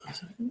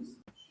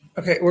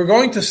Okay, we're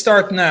going to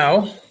start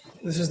now.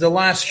 This is the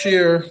last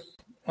shiur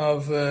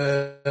of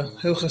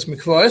Hilchos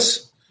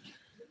Mikvos.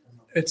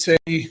 It's a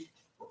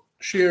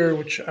shiur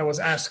which I was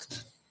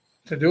asked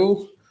to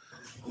do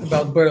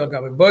about Boir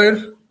Gabe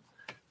Boir,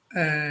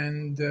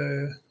 and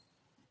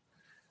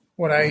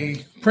what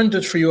I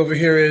printed for you over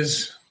here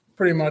is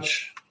pretty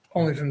much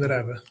only from the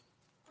Rebbe.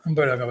 And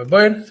Boir Gabe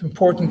Boir. It's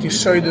important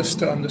yesodus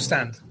to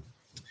understand.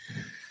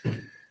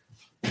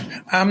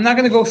 I'm not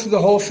going to go through the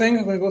whole thing.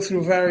 I'm going to go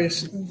through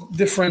various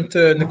different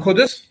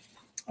nekudas.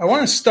 I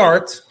want to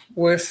start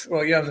with,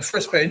 you have the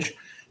first page.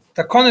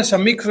 Takones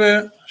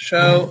HaMikveh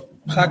Shel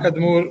Chak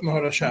Admur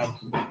Mahorashab.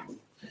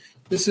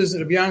 This is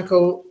Rabbi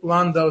Yankel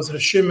Landau's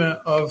Reshime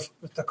of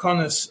the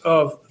Takones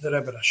of the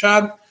Rebbe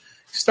Rashab.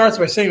 He starts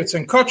by saying, it's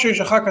in Kodesh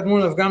Chak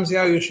Admur of Gam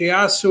Ziyahu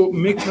Yeshiyasu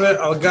Mikveh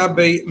Al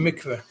Gabe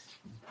Mikveh.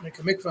 Make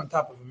a mikveh on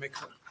top of a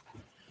mikveh.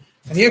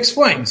 And he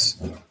explains,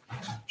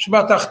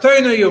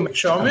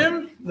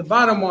 the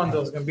bottom one,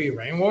 there's going to be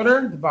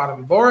rainwater, the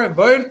bottom boir,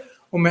 then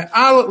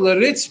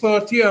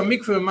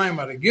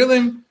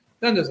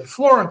there's a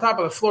floor, on top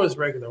of the floor is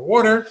regular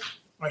water,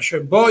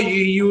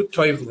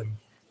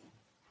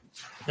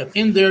 that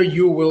in there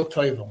you will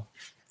toivel.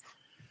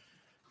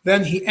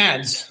 Then he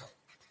adds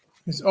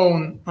his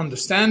own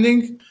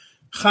understanding.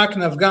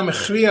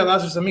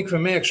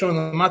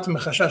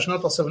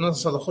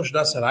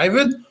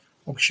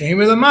 וכשהם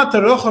מלמטה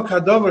רחוק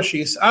הדבר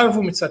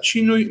שיסערבו מצד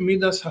שינוי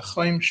מידס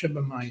החיים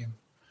שבמים.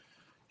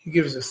 He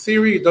gives a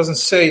theory. It doesn't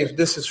say if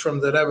this is from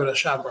the Rebbe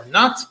Rashab or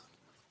not,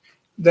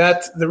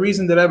 that the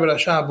reason the Rebbe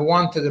Rashab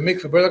wanted the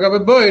mikveh Boir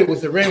Gabe Boir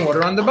with the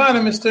rainwater on the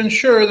bottom is to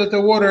ensure that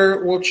the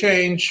water will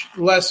change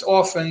less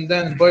often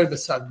than Boir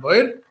B'tzad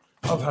Boir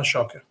of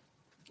Hashoka.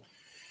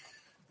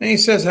 And he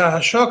says,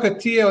 HaHashoka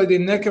tiyeh al yedei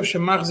nekev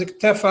shemachzik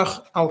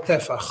tefach al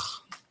tefach.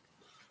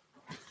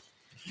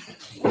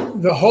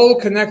 The hole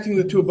connecting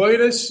the two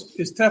boiris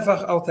is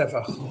tefach al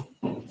tefach.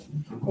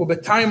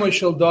 Ubetaymoy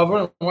shel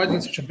davar. Why is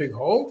it such a big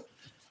hole?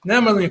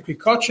 Nemalin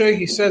pikoche.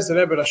 He says the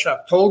Rebbe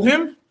Rashab told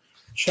him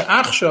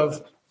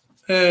she'achshav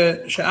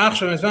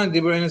ezvan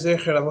diburin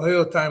zecher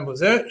avohil time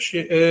bozeh.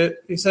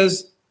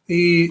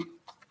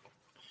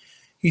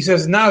 He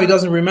says now he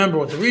doesn't remember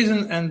what the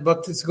reason,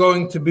 but it's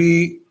going to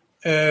be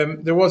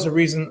there was a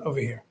reason over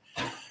here.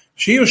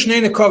 There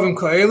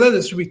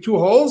should be two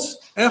holes.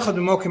 Two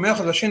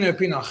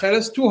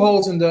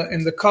holes in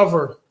the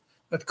cover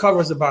that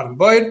covers the bottom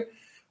boir.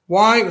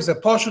 Why? It was a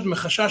pashut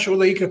mechashash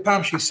ulei ikre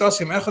pam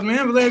shisasim echad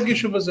mehem v'lei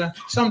yagishu bazeh.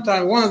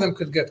 Sometimes one of them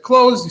could get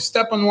closed. You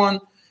step on one,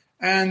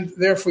 and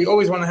therefore you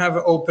always want to have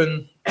an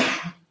open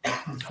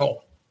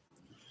hole.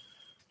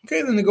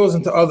 Okay, then it goes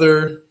into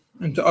other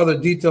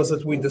details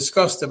that we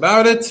discussed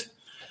about it.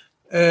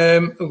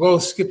 We'll go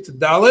skip to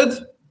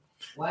Daled.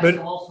 Why is it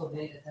also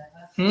big at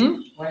that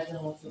time? Why is it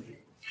also big?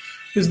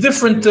 There's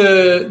different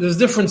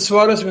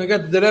svaras. When we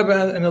get the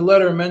Rebbe in a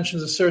letter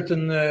mentions a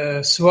certain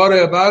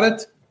svara about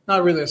it.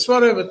 Not really a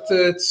svara, but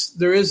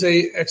there is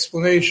a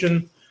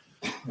explanation.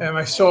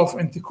 Myself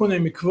in Tikkunei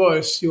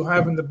Mikvos, you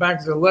have in the back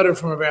of the letter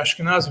from Rabbi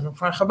Ashkenazi from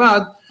Frei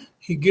Chabad.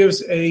 He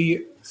gives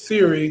a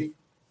theory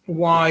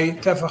why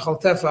tefach al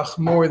tefach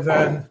more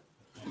than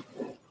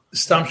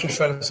stam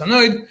sheshvarim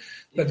sanoid.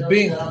 That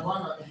being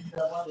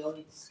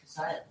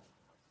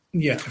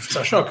if it's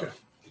Hashoka.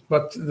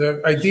 But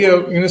the idea,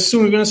 we're going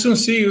to soon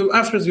see you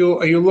afterwards.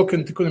 You look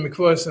in Tikkunei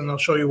Mikvos, and I'll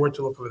show you where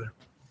to look over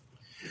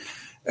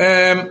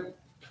there.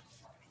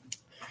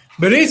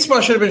 Beritzba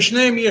asher ben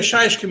shneim yeh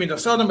shayish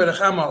k'midas adam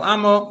berecham al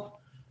amo,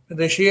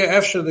 k'dei sheyeh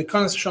efshar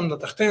l'kanas sham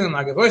l'tachtein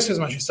l'nagavoises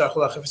ma shesach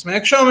l'achifis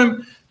me'ek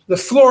shomim. The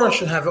floor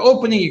should have an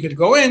opening. You could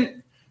go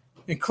in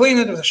and clean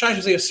it. You have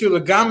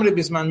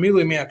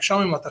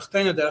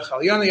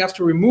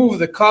to remove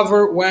the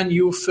cover when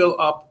you fill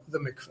up the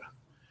mikveh.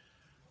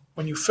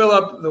 When you fill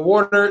up the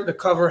water, the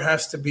cover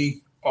has to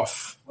be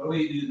off. What do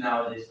we use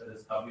nowadays for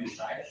this cover? Use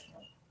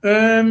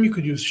shayish? You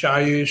could use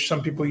shayish.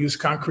 Some people use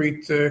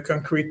concrete to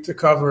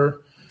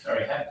cover. It's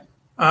very heavy.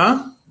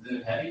 Is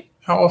it heavy?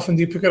 How often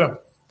do you pick it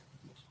up?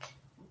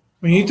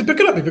 When you need to pick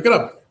it up, you pick it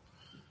up.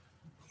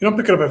 You don't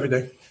pick it up every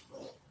day.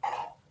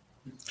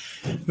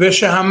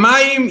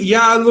 V'shehamayim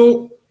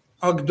ya'alu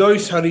al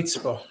gdois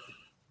haritzpa,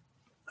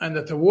 and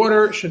that the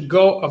water should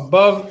go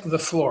above the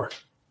floor.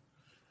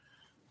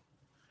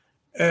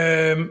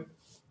 And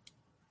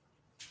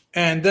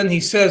then he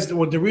says that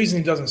the reason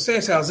he doesn't say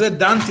there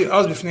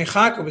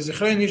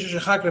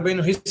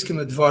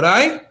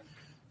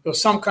was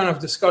some kind of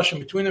discussion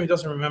between them. He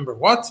doesn't remember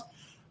what.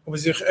 You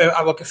fill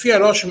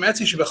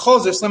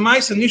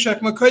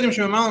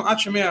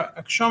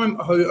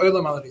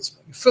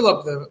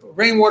up the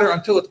rainwater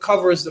until it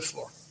covers the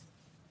floor.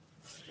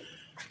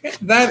 Okay,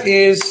 that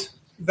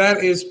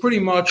is pretty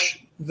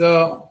much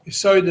the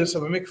yesodus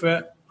of a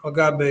mikveh al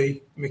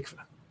gabe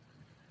mikveh.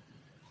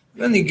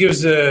 Then he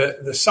gives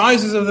the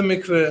sizes of the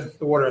mikveh.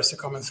 The water has to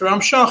come in through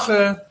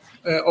Amshacha,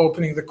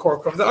 opening the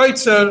cork of the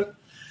Eitzer.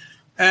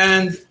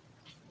 And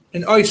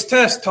in Ois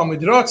test,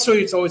 Talmud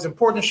Ratzui, it's always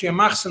important,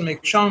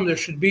 there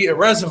should be a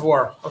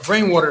reservoir of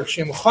rainwater, it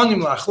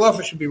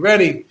should be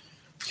ready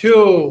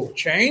to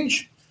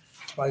change.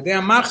 And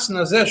next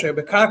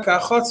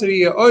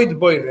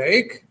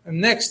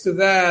to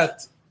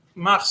that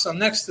machsan,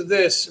 next to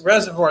this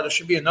reservoir, there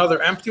should be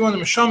another empty one. It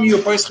went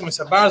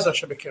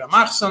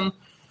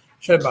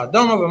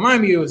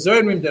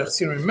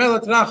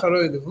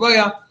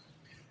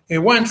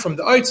from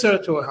the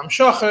Oitzer to a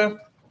Hamshacha,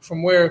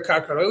 from where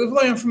Karka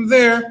Livloya, and from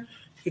there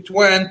it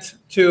went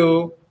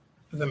to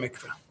the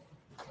mikveh.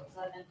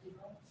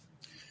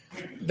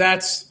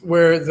 That's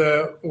where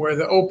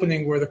the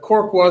opening, where the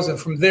cork was, and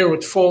from there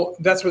would fall.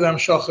 That's where the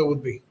Hamshacha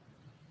would be.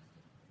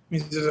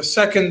 Means there's a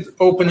second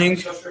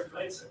opening.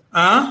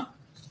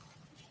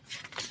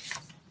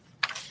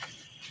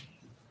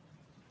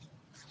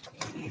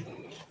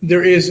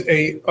 There is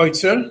a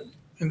oitzer,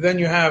 and then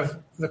you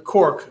have the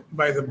cork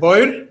by the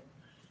boir,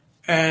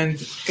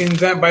 and in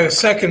that by the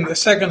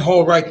second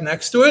hole right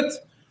next to it,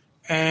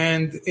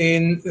 and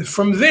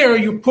from there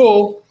you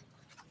pull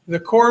the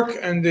cork,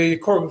 and the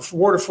cork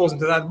water falls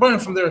into that boir,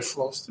 and from there it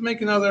flows to make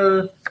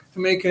an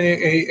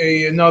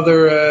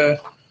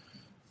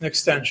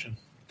extension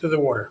to the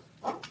water.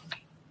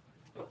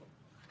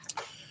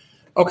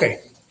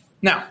 Okay,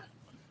 now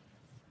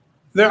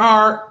there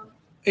are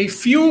a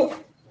few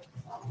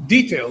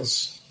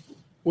details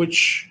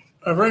which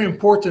are very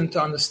important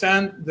to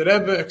understand. The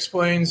Rebbe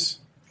explains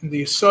in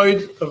the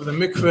Yesod of the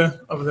mikveh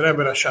of the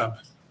Rebbe Rashab.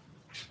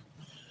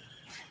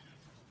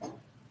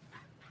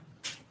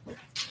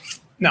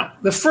 Now,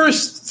 the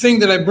first thing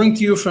that I bring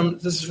to you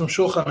this is from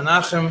Shulchan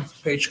Menachem,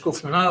 page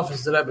Kuf Menachem,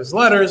 is the Rebbe's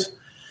letters.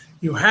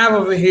 You have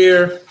over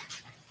here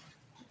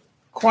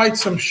quite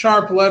some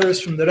sharp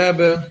letters from the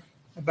Rebbe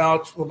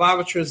about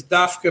Lubavitcher's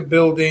Dafka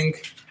building,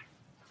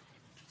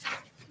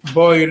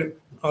 Boir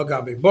al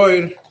Gabi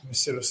Boir,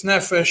 Mesirus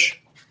Nefesh,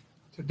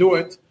 to do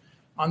it.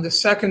 On the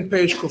second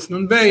page, Kuf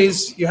Nun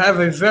Beis, you have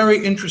a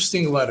very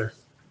interesting letter.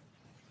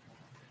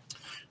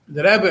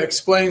 The Rebbe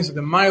explains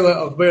the Maila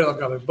of Boir al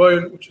Gabi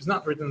Boir, which is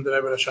not written in the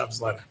Rebbe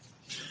Rashab's letter.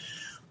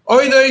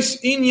 Oidois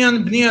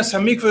inyan bnias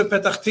hamikveh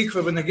petach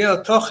tikveh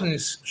v'negel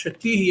tochnis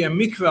shetihi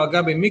hamikveh al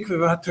gabi mikveh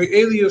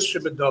v'hatoelius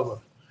shebedover.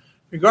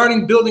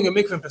 Regarding building a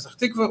mikveh in Petach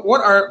Tikva,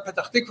 what are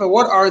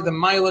the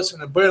milas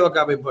and the boir al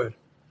gabi boir?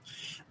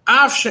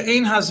 Af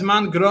she'ein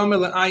hazman grome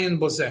le'ayin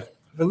bozeh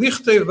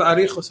v'lichtev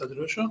ba'arichos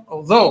hadrusha.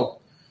 Although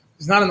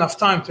there's not enough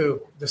time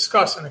to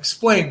discuss and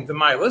explain the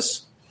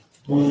milas,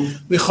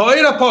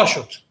 lichoira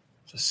pashut.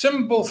 It's a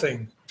simple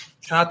thing.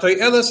 That the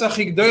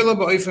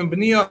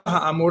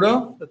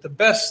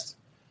best,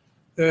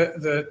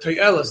 the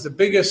toyelas, the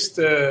biggest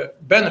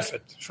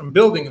benefit from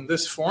building in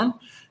this form,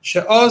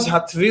 and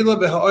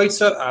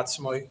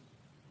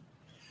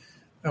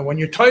when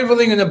you're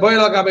toiveling in the boir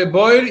al gabe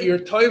boir, you're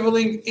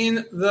toiveling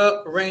in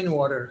the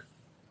rainwater.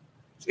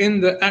 It's in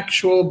the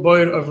actual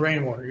boir of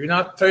rainwater. You're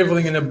not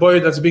toiveling in a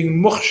boir that's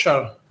being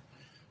mukhshar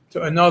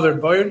to another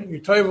boir. You're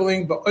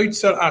toiveling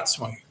ba'oitzer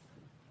atzmai.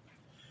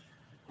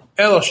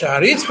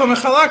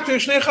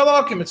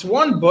 It's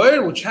one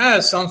boir which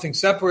has something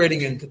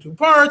separating into two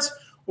parts.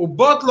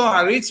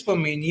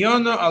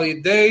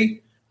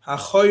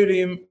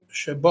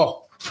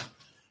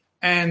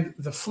 And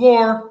the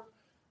floor,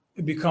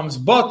 it becomes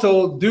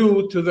bottled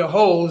due to the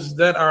holes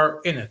that are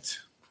in it.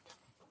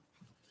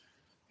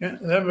 Yeah,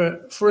 the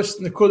Rebbe, first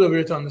Nikud over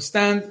here to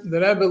understand,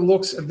 the Rebbe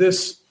looks at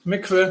this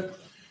mikveh,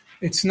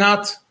 it's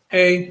not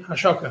a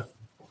hashaka.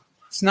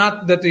 It's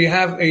not that you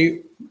have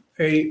a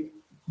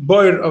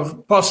boir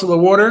of pasula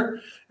water,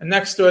 and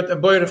next to it a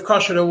boir of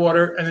kosher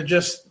water, and it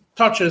just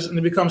touches and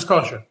it becomes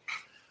kosher,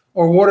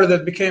 or water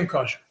that became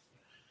kosher.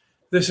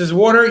 This is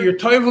water you're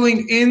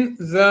toiveling in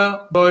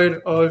the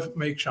boir of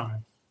Meik Shammai.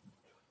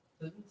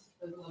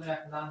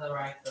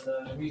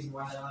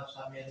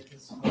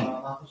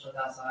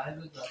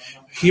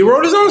 He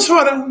wrote his own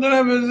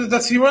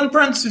svara. He wrote in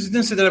parentheses. He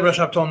didn't say that Rebbe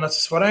Rashab told him that's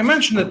his svara. I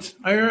mentioned it.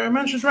 I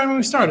mentioned it right when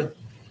we started.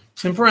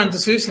 It's in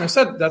parentheses, and I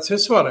said that's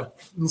his svara.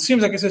 It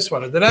seems like it's his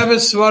svara. The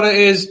Rebbe's svara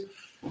is,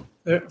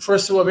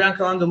 first of all,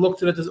 Bianca Anda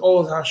looked at it as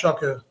all the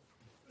Hashaka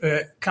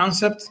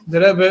concept. The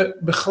Rebbe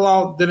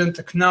Bichlal didn't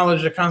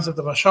acknowledge the concept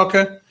of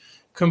Hashaka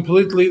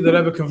completely. The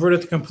Rebbe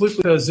converted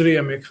completely to a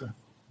Zriya mikveh.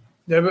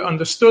 The Rebbe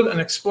understood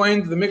and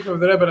explained the mikveh of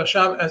the Rebbe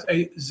Rashab as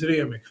a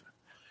Zriya mikveh.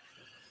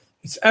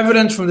 It's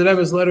evident from the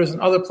Rebbe's letters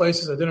and other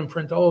places, I didn't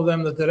print all of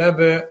them, that the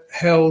Rebbe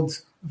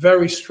held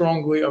very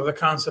strongly of the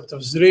concept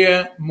of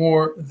Zriya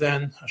more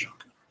than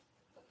Hashaka.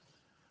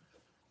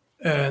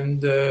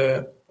 And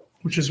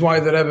which is why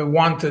the Rebbe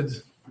wanted...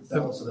 Is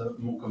that also the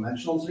more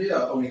conventional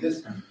Zriya, or only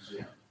this kind of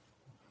Zriya?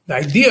 The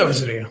idea of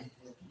Zriya.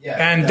 Yeah,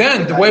 and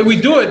then the way we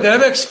do it, the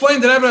Rebbe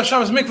explained the Rebbe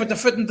Rashab's mikveh to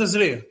fit into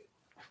Zriya.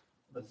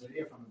 But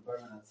Zriya from the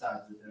permanent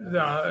side.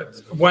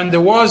 When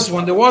there was a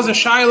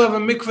shaila of a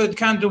mikveh that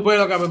can't do boir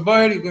al gabe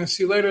boir, you're going to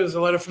see later there's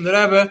a letter from the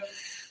Rebbe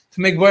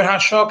to make boir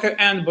hashaka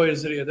and boir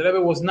Zriya. The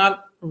Rebbe was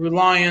not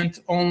reliant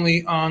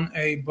only on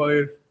a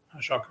boir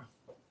hashaka.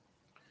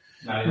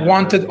 He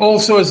wanted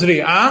also a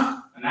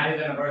Zriya. Not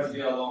even a boir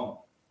Zriya alone.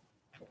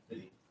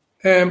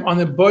 On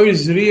a boir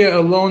Zriya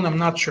alone, I'm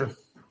not sure.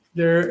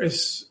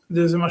 there's a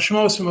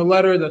mashmos from a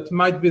letter that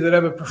might be the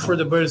Rebbe preferred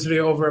the Bar Zriya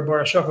over a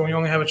Bar Hashaka when you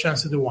only have a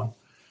chance to do one.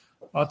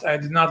 But I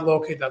did not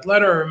locate that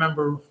letter. I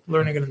remember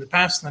learning it in the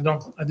past, and I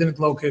didn't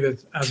locate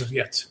it as of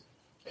yet.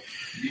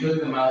 Do you look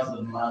at the miles of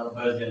the Bar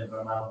Zriya and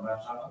the miles of Bar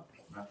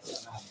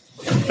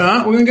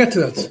Hashaka? We're going to get to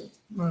that.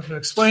 I'm going to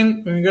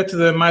explain when we get to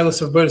the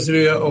milas of Bar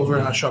Zriya over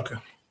Hashaka.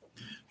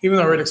 Even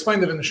though I already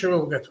explained it in the Shiur,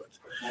 we'll get to it.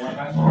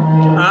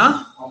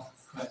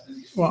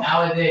 Well,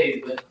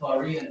 nowadays, with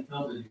chlorine and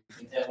filters, you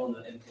can table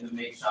and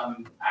make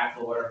some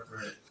actual water for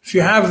it. If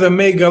you have the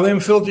Mei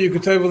Galim filter, you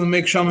could table and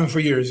make shaman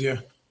for years, yeah.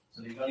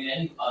 So you don't need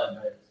any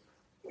other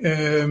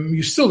birds.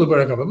 You still do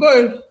barak of a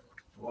bird.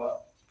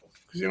 What?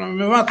 Because you don't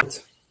mevat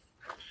it.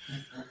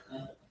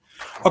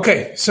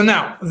 Okay, so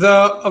now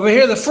over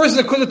here, the first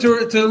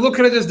nakuda to look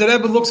at it is the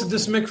Rebbe looks at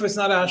this mikveh. It's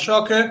not a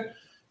hashaka.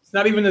 It's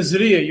not even a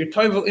zriya. You're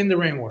toivel in the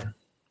rainwater.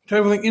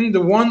 Toiveling in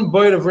the one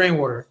boil of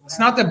rainwater. It's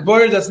not a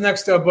boil that's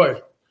next to a boil.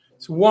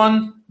 It's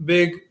one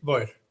big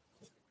boil.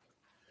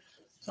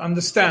 So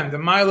understand the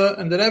Maila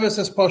and the Rebbe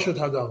says Pashut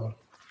Hadavar.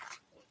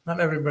 Not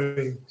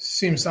everybody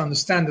seems to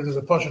understand that there's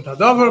a Pashut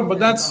Hadavar, but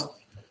that's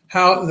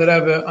how the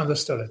Rebbe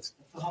understood it.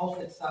 The holes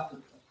get stuffed.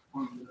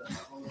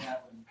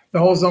 The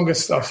holes don't get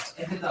stuffed.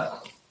 If it does.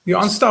 You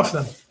unstuff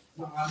them.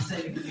 No, I'm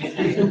saying if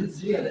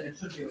it's Zriya, then it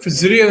should be. If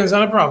it's Zriya, then it's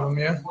not a problem,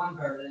 yeah? One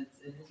bird, then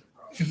it is a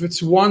problem. If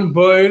it's one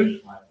boil,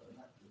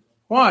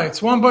 why?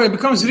 It's one boil. It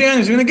becomes Zriya.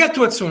 We're going to get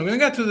to it soon. We're going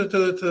to get to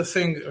the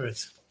thing.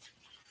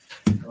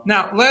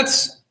 Now,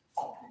 let's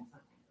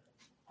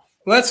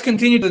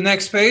continue to the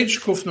next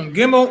page. Kuf Nun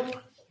Gimel.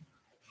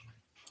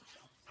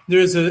 There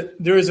is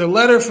a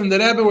letter from the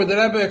Rebbe where the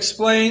Rebbe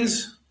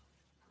explains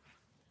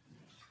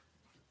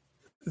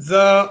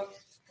the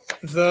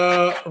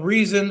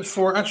reason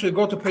for. Actually,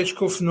 go to page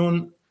Kuf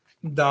Nun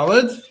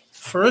Daled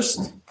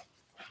first,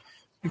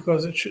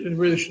 because it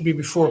really should be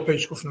before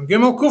page Kuf Nun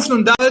Gimel. Kuf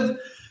Nun Daled.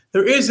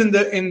 There is in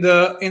Rabbi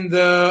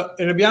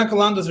Yankel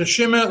Landa's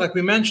Rishima, like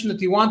we mentioned, that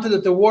he wanted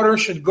that the water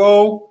should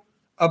go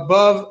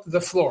above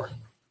the floor.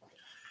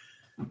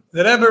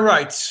 The Rebbe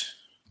writes,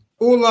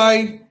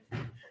 Ulai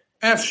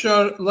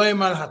Efshar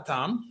Leimar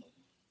Hatam.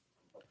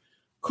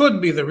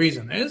 Could be the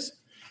reason is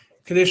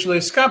first,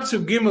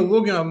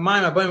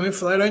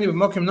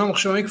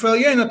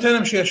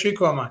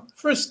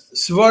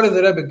 Svara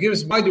the Rebbe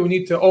gives, why do we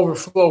need to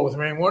overflow with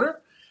rainwater?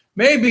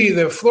 Maybe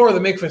the floor of the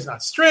mikveh is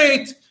not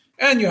straight,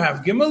 and you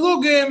have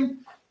gimelugim,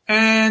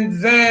 and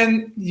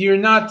then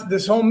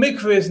this whole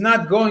mikveh is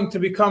not going to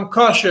become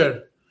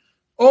kosher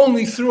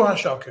only through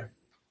hashaka.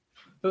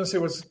 Doesn't say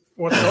what's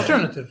the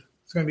alternative.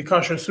 It's going to be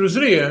kosher through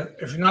zriya.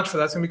 If not for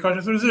that, it's going to be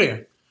kosher through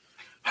zriya.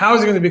 How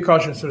is it going to be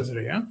kosher through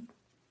zriya?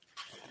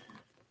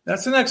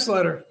 That's the next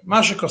letter.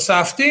 Masha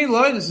Kosafti,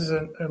 this is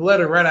a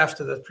letter right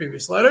after the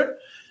previous letter.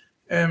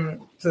 To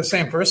the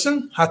same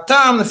person.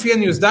 Hatam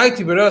lefian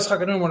yuzdaiti beras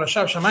chakadun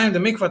morashav shamayim the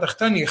mikvah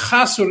tachtani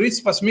chasu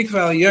ritzpas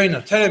mikvah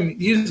aliyona terem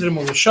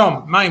yizrimu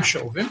l'sham mayim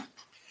shovim.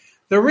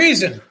 The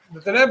reason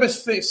that the Rebbe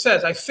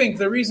says, I think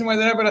the reason why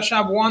the Rebbe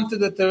Rashab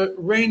wanted that the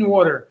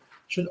rainwater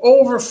should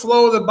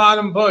overflow the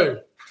bottom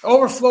boil,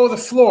 overflow the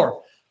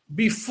floor,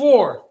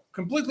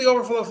 completely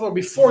overflow the floor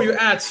before you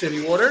add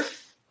city water.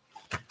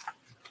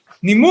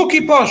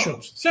 Nimuki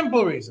pashut,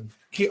 simple reason.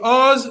 Then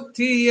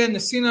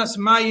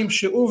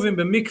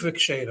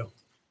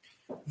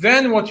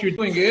what you're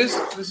doing is,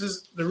 this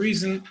is the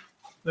reason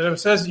that it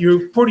says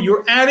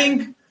you're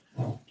adding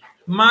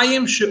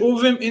mayim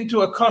she'uvim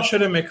into a kosher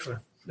mikveh.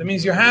 That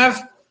means you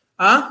have,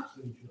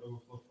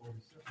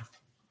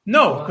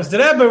 no, because the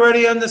Rebbe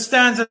already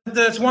understands that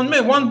it's one boy,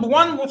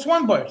 it's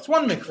one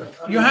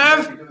mikveh. You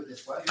have,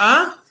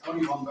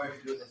 Only one boy to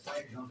do it this way.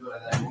 If you don't do it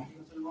like that, you won't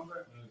use it in one boy.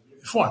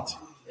 If what?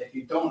 If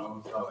you don't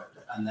overflow it,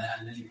 and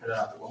then you put it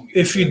out, it won't be.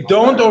 If you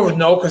don't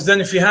because then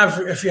if you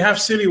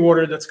have city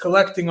water that's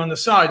collecting on the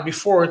side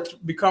before it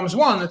becomes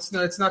one, it's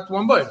not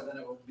one boy. Then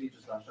it will be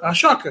just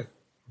hashaka.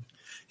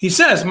 He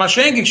says, the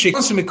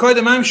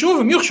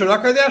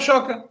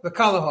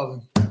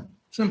kalahavim.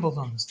 Simple to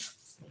understand.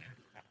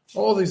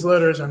 All these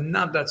letters are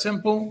not that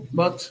simple,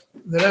 but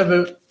the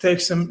Rebbe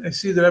takes them. I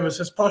see the Rebbe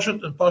says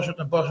pashut and pashut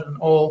and pashut in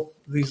all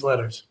these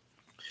letters.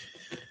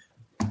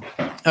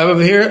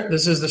 However, here,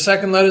 this is the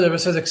second letter. The Rebbe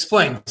says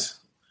explains.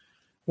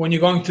 If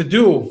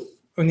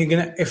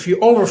you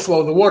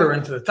overflow the water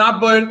into the top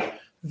boil,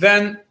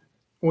 then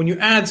when you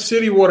add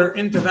city water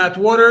into that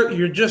water,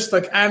 you're just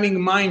like adding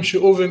mayim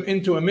she'uvim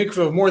into a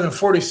mikveh of more than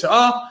 40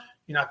 sa'ah.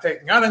 You're not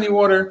taking out any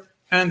water.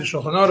 And the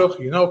Shulchan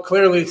Aruch,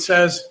 clearly it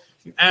says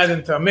you add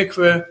into a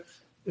mikveh,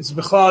 it's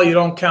bichlal, you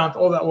don't count,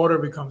 all that water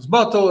becomes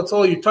batal. It's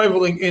all you're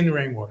toiveling in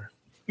rainwater,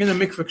 in a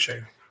mikveh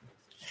ksheir.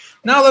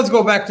 Now let's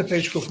go back to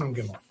page Kuf Nun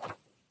Gimel.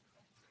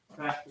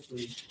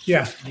 Practically,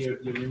 yeah. You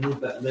remove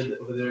that lid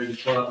over there, you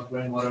pour out the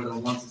rainwater,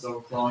 then once it's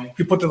overflowing,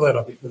 you put the lid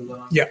up. You put it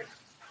on. Yeah.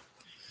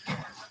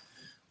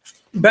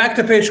 Back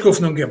to page Kuf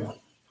Nun Gimel.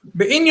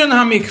 Be'inyan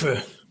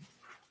ha'mikveh.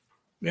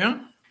 Yeah?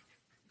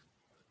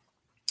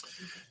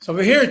 So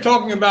over here,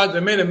 talking about they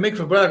made a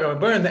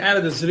mikveh and they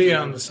added a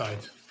zriya on the side.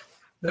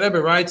 The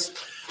Rebbe writes,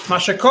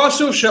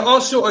 "Mashakosu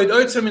she'osu oid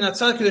oitza min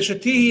hatzad kedei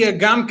shetihiyeh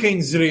gam kein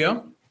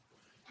zriya."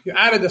 You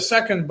added a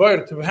second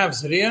boil to have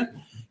zriya.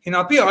 In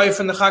al pi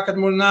oifen the chakat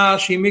mulna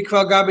she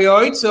mikva gabi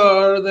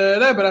oitza, the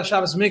Rebbe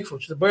Rashav's mikva,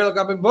 which is the boil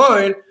gabi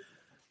boil.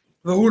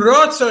 And the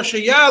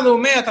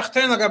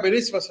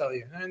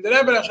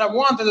Rebbe Rashab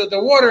wanted that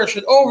the water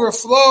should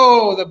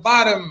overflow the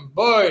bottom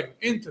boil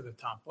into the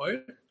top boil.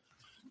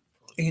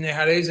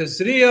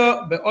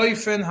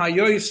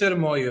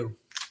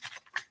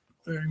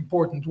 Very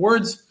important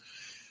words.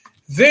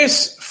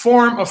 This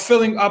form of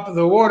filling up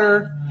the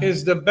water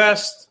is the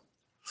best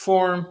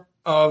form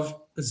of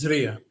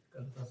zriya.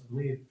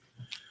 A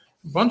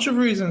bunch of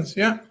reasons,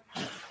 yeah.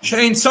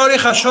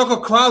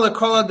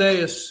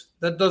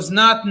 That does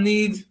not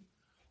need.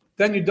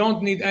 Then you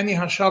don't need any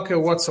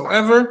hashaka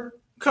whatsoever.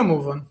 Come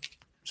on.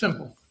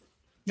 Simple.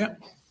 Yeah.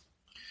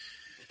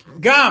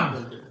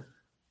 Gam.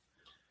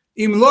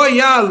 Im lo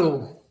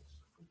yalu.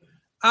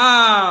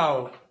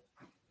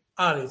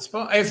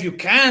 If you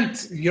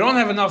can't, you don't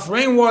have enough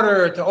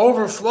rainwater to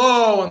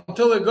overflow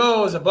until it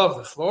goes above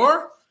the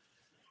floor.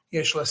 You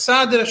have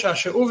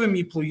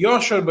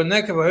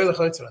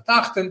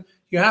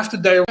to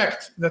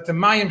direct that the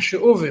mayim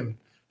she'uvim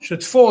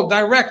should fall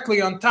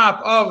directly on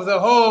top of the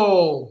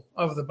hole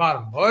of the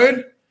bottom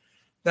board.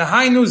 The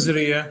hainu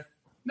zriya,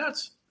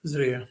 that's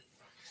zriya.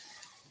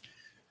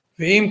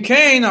 V'im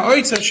kein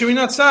ha'oitza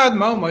sheminatzad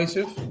ma'u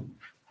moisif.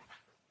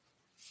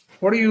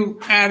 What are you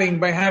adding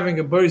by having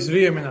a boy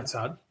zriya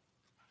minatzad?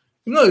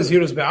 You know, this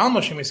heroes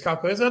be'alma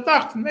shemiskalko is a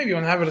tacht. Maybe you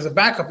want to have it as a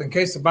backup in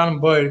case the bottom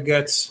board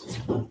gets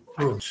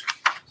bruised.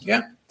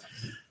 Yeah.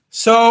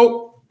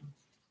 So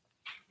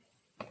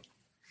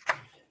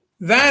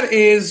that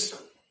is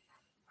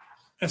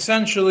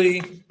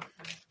essentially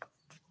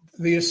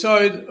the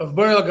aside of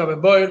boil gabe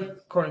boil,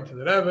 according to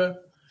the Rebbe,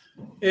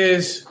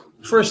 is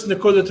first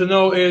nekuda to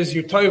know is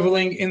you're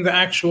toiveling in the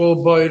actual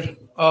boil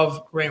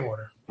of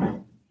rainwater.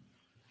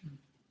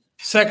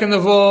 Second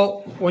of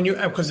all,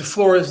 because the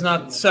floor is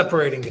not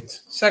separating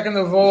it. Second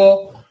of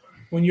all,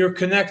 when you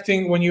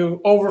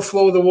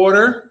overflow the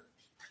water,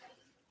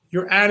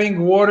 you're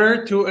adding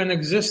water to an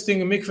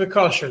existing mikveh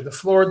kosher. The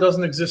floor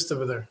doesn't exist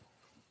over there.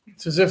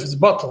 It's as if it's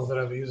bottled, the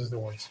Rebbe uses the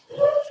words.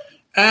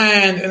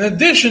 And in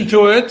addition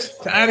to it,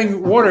 to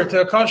adding water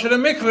to a kosher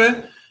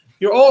mikveh,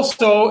 you're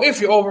also, if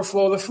you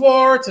overflow the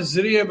floor, it's a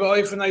zriya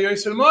b'oifen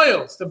hayoser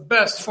moil. It's the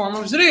best form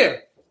of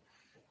zriya.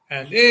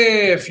 And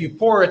if you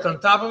pour it on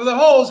top of the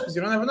holes, because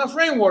you don't have enough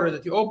rainwater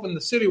that you open, the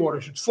city water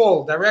should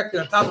fall directly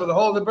on top of the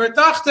hole of the ber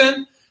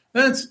tachten,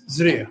 then it's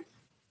zriya.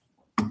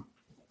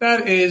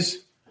 That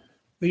is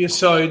the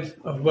yesod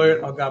of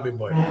boil al gabi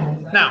boil.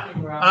 Now,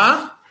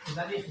 Is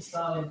that the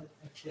facade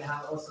if you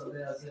have also the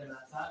zriya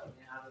outside, when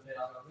you have a bit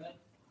of it?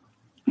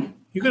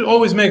 you could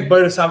always make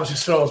boil savas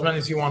yisrael as many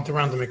as you want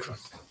around the mikveh.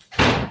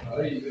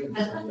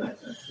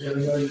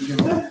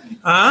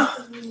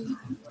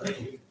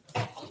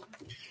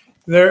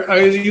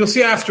 There, you'll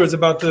see afterwards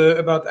about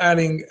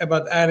adding.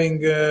 What we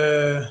do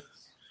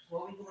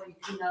when you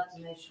clean out the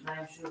mayim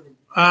shuvim?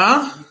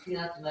 You clean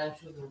out the mayim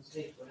shuvim once a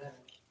week, whatever.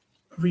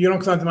 You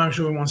don't clean out the mayim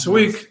shuvim once a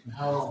week.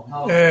 How?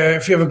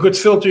 If you have a good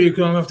filter, you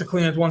can only have to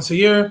clean it once a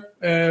year.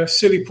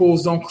 City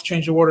pools don't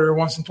change the water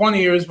once in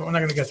 20 years, but we're not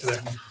going to get to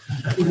that.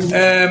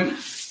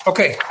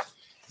 Okay,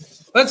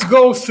 let's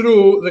go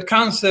through the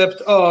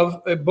concept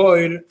of a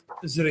boil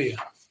zriya.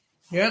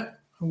 Yeah.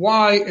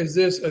 Why is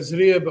this a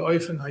zriya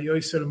b'oifen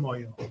hayoser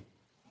moyo?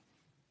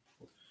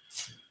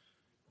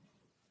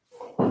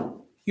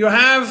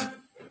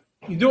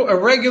 You do a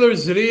regular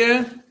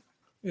zriya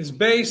is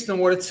based on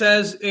what it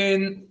says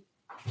in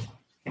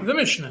the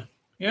Mishnah.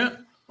 Yeah,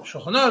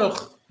 Shulchan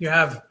Aruch. You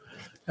have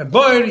a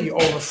boil, you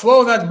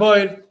overflow that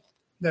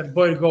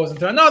boil goes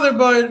into another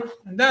boil,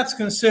 and that's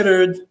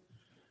considered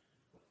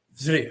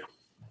zriya.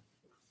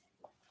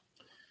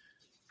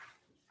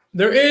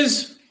 There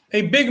is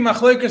a big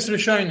machlekes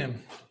rishonim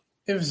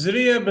if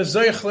zriya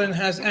bezoichlin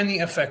has any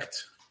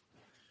effect.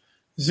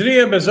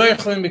 Zriya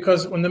bezoichlin,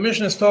 because when the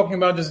Mishnah is talking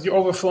about this, you're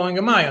overflowing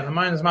a mayan. The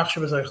mayan is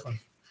machshav bezoichlin.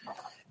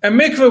 A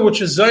mikveh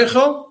which is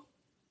zoichel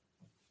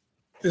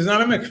is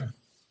not a mikveh.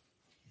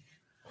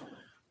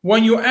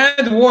 When you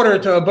add water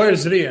to a boil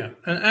zriya,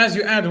 and as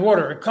you add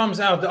water, it comes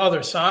out the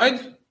other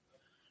side,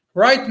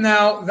 right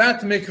now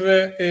that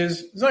mikveh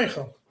is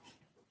zoichel.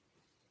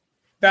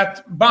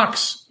 That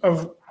box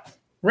of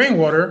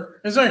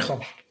rainwater is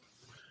zoichel.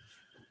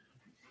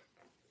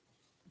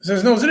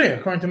 There's no zriya,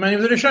 according to many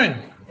of the Rishonim.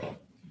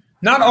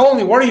 Not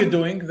only, what are you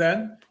doing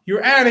then?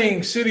 You're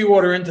adding city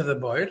water into the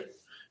boil.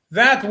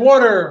 That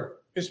water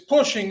is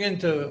pushing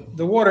into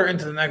the water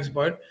into the next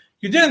boil.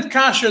 You didn't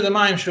kasher the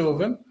mayim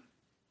shuvim,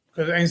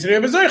 because it ain't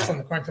zriya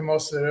b'zoichlin, according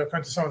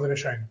to some of the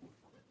Rishonim.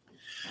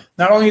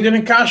 Not only you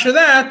didn't kasher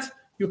that,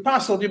 you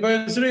passled your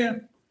boil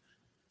zriya.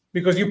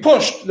 Because you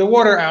pushed the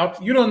water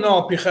out. You don't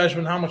know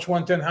picheshbon how much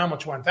went in, how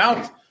much went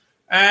out.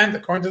 And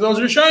according to those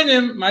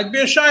Rishonim, might be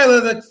a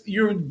shaila that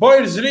your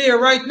boil zriya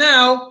right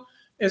now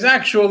is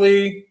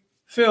actually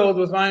filled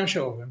with mayim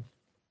shuvim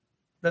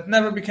that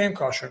never became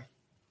kosher.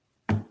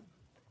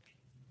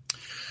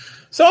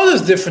 So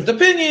there's different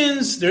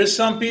opinions. There's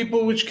some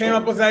people which came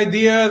up with the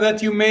idea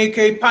that you make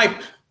a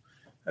pipe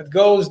that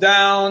goes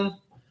down,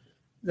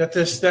 that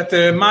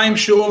the Maim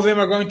Shuvim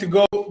are going to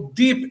go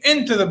deep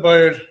into the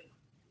Bayer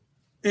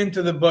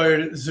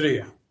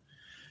Zriya.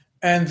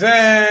 And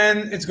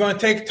then it's going to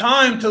take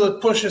time till it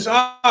pushes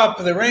up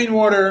the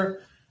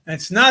rainwater, and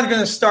it's not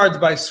going to start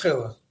by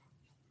Schila.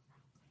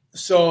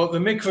 So the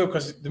mikveh,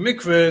 because the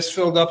mikveh is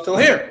filled up till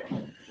here.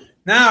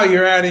 Now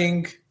you're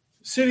adding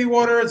city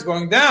water, it's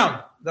going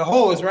down. The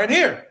hole is right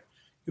here.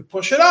 You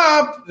push it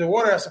up, the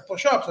water has to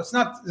push up. So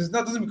it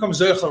doesn't become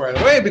zeichel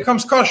right away. It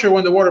becomes kosher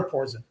when the water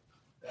pours in.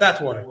 That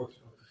water.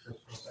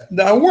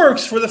 That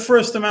works for the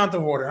first amount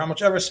of water, how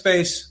much ever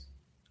space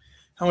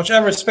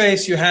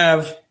you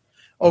have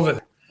over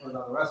there. What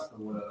about the rest of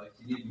the water? Like,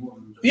 you need more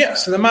than just Yeah,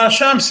 so the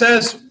Marasham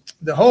says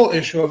the whole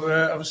issue of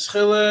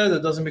schila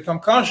that doesn't become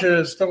kosher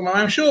is talking about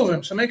Maim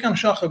Shuvim. So make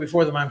Hamshacha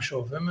before the Maim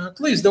Shuvim. At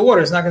least the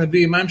water is not going to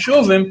be Maim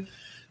Shuvim.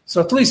 So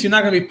at least you're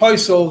not going to be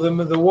poisel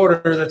the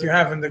water that you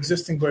have in the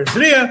existing Ber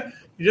Zriya.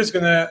 You're just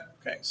going to,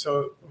 okay,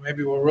 so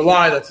maybe we'll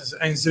rely that this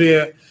Ein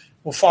Zriya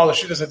will follow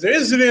Shittas that there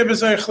is Zriya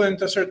B'Zeichlin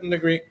to a certain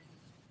degree.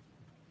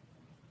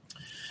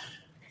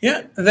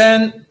 Yeah,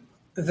 then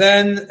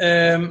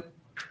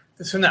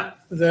so now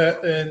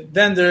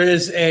then there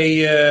is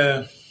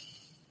a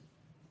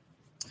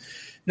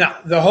now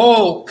the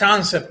whole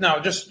concept. Now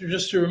just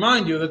to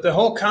remind you that the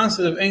whole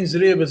concept of Ein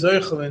Zriya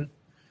B'Zeichlin,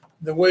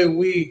 the way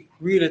we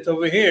read it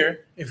over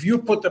here, if you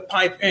put the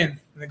pipe in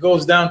and it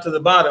goes down to the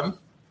bottom,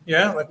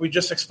 yeah, like we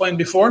just explained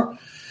before,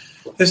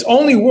 this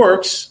only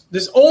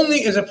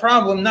is a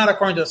problem not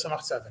according to the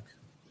Tzemach Tzedek.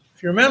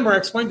 If you remember, I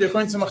explained to you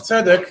according to Tzemach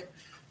Tzedek,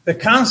 the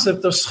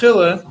concept of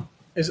schila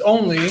is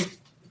only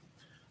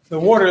the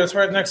water that's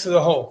right next to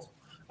the hole.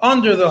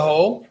 Under the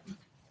hole,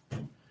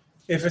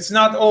 if it's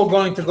not all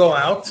going to go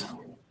out,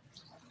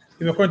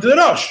 even according to the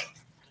Rosh,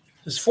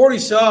 there's 40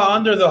 sah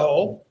under the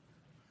hole,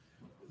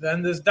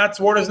 then that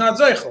water is not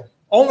zeichel.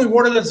 Only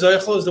water that's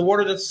zeichel is the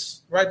water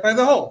that's right by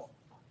the hole.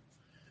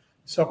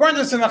 So according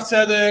to Tzemach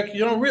Tzedek,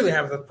 you don't really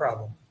have that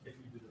problem. If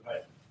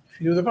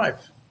you do the pipe.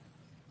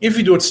 If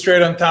you do it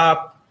straight on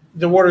top,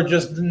 the water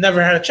just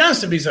never had a chance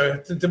to be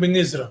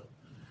nizra.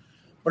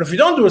 But if you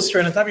don't do it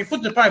straight on top, you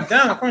put the pipe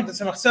down, according to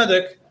Tzemach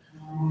Tzedek,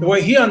 the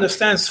way he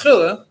understands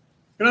schila, you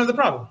don't have the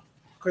problem.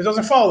 Because he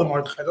doesn't follow the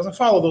Mordechai, doesn't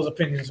follow those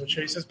opinions, which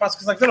he says,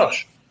 Pasuk is like the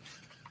Rosh.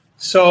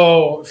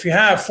 So if you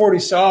have 40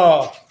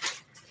 sah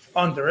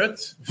under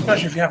it,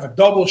 especially if you have a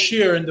double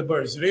shear in the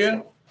Ber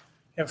Zriya,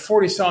 you have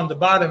 40 sah on the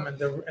bottom and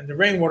the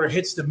rainwater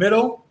hits the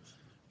middle,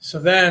 so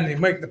then you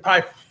make the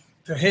pipe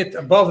to hit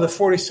above the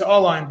 40 sah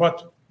line,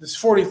 but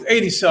this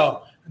 80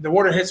 sah, and the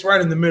water hits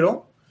right in the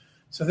middle.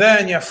 So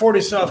then you have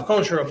 40 sah of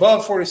kosher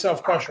above, 40 sah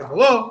of kosher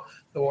below.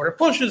 The water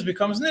pushes,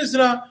 becomes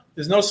nizra.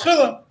 There's no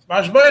schila. It's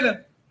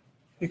mashbeiden.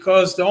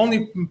 Because the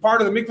only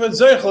part of the mikveh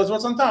zeichel is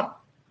what's on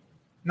top,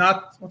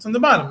 not what's on the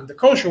bottom. The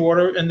kosher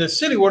water and the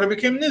city water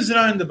became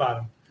nizra in the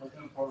bottom.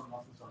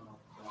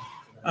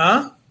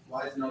 Why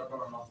is not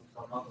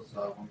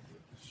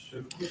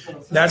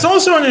That's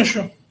also an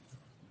issue.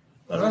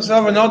 Is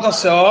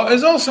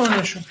also an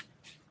issue.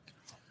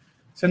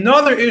 So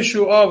another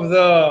issue of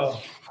the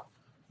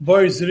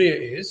Ber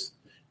Zriya is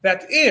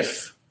that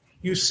if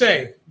you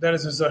say that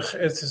it's a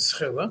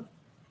schila,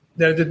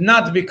 that it did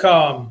not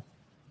become,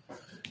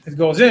 it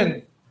goes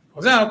in,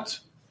 goes out,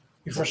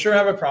 you for sure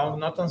have a problem,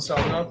 not on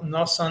se'av,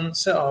 not on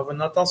se'av, and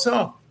not on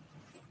se'av.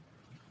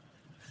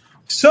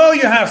 So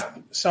you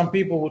have, some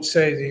people would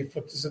say,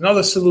 there's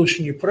another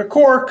solution, you put a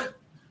cork,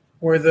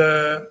 where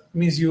the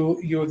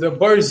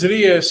Ber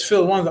Zriya is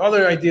filled. One of the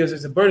other ideas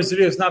is the Ber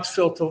Zriya is not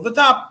filled till the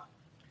top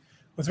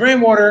with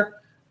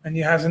rainwater, and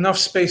you have enough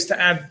space to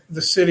add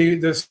the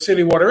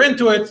city water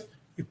into it.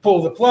 You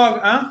pull the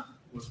plug,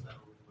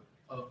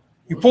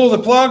 You pull the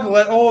plug,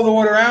 let all the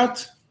water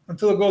out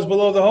until it goes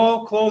below the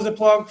hole, close the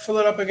plug, fill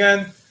it up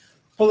again,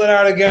 pull it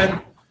out again.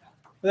 And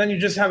then you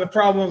just have a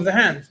problem of the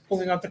hand,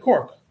 pulling out the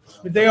cork.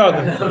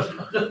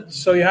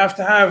 So you have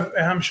to have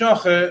a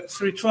hamshacha,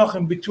 3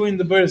 tvachim between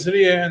the Ber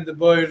Zriya and the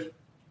Ber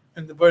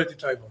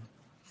Titayvon.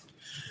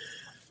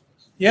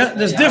 Yeah,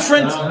 there's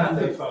different.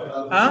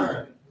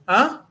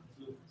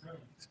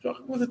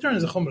 Well, the turn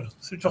is a chumrah.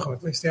 3 tvachim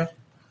at least, yeah.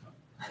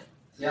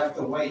 You have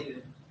to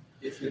wait.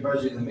 If the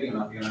budget isn't big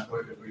enough, you're going to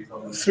have to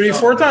wait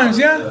 3-4 times,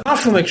 yeah. Not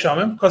for make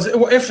shamim, because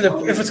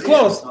if it's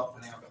closed,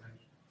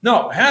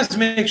 no, it has to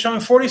make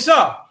shamim 40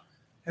 sah.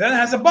 And then it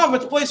has above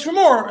it place for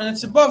more, and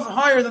it's above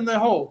higher than the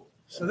hole.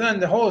 So then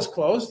the hole is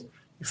closed.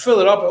 You fill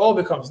it up, it all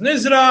becomes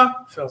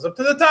nizra, fills up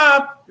to the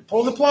top. You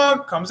pull the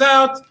plug, comes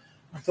out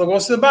until it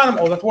goes to the bottom.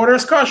 All that water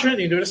is kosher.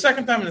 You do it a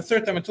second time and the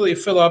third time until you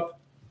fill up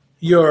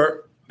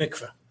your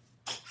mikveh.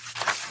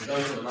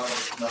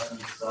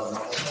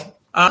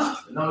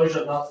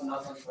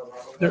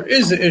 There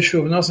is the issue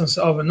of nasan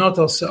sa'av and not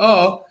al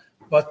sa'av,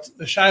 but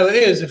the shaila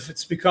is if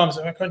it becomes,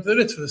 according to the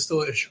Ritva, there's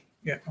still an issue.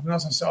 Yeah, of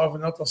nasan sa'av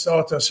and not al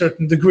sa'av to a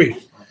certain degree.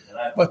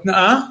 But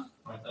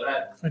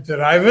according to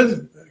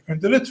Ravid,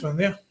 according to Ritva,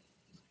 yeah.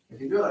 If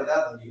you do it like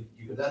that, then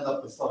you could end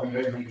up with something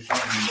very big in the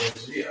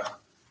Zriya.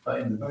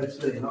 But in the boat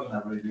still, you're not going to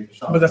have really big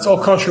shop. But that's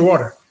all kosher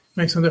water.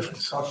 Makes no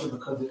difference. Kosher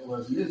because it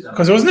was nizra.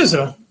 Because it was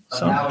nizra. But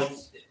So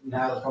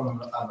now the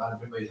problem about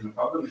everybody isn't a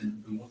problem,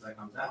 and the water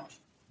comes out.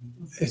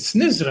 it's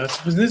nizra.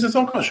 If it's nizra, it's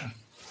all kosher.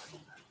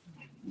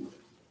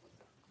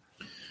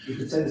 You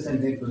could say the same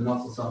thing for the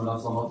not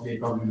to be a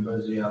problem in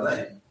both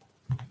LA.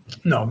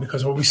 No,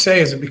 because what we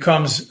say is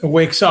it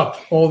wakes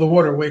up. All the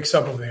water wakes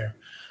up over here.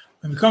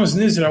 When it becomes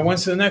nizra,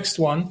 once to the next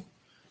one.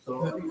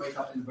 So it only wakes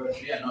up in the boat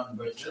not in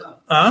the boat.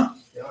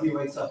 It only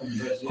wakes up in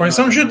the boat. According to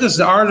some shit, this is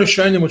the art of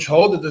Shainim which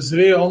hold that the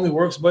zriya only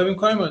works by Ibn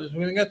Kaima. We're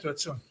going to get to it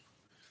soon.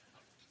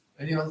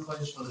 Any other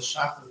place for the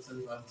shach that's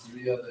in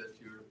Tanzania that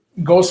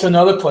you're Goes to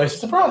another place,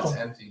 it's a problem.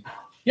 it's empty?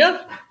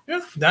 Yeah.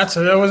 That's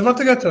it. I was about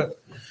to get to it.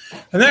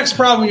 The next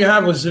problem you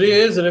have with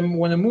zriya is that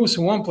when it moves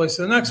from one place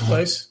to the next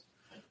place,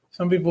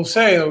 some people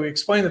say, or we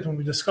explained it when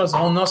we discussed the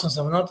whole Nas and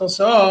Savanat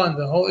al-Sa'ah and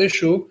the whole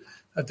issue,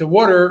 that the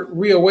water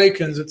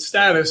reawakens its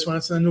status when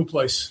it's in a new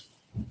place,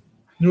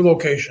 new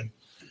location.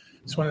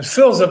 So when it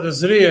fills up the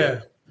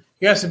zriya,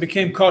 yes, it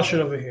became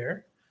kosher over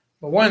here,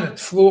 but when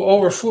it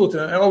overflowed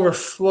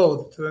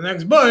to the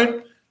next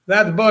bird,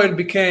 that bird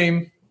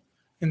became,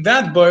 in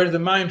that bird, the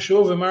Mayim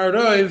Shuv and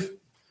Maradoiv,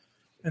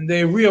 and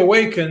they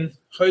reawaken,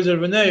 Chayzer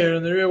V'Neir,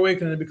 and they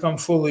reawaken and become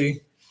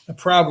fully a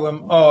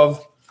problem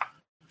of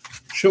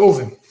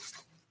Shuvim.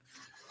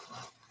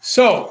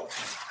 So,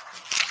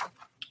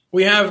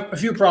 we have a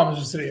few problems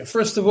with Zriya.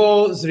 First of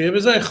all, Zriya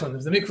b'Zeichel.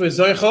 If the mikveh is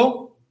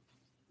Zeichel,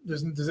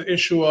 there's an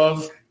issue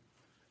of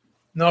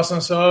Nas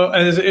and so,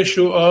 and there's an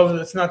issue of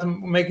it's not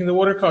making the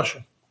water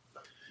kosher.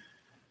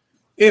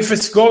 If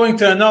it's going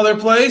to another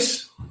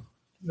place,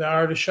 there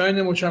are the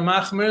Shainim which are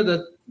machmir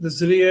that the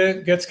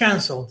Zriya gets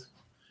cancelled.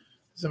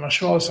 There's a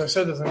mashmos, I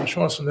said, there's a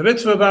mashmos from the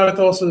Ritva about it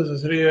also.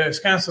 There's a Zriya is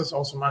cancelled. It's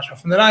also mashmos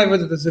from the Raiva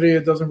that the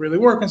Zriya doesn't really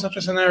work in such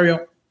a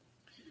scenario.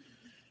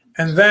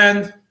 And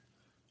then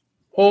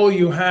all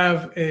you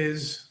have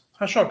is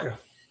hashaka.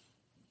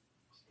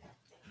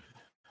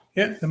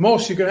 Yeah, the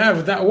most you can have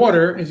with that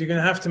water is you're going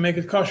to have to make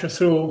it kosher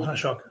through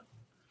hashaka.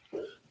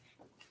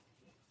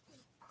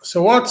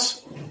 So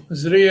what's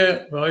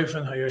Zriya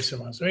v'oifen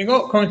hayosim? So we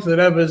go according to the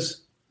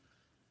Rebbe's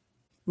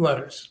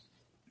letters.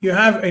 You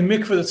have a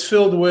mikveh that's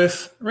filled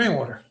with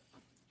rainwater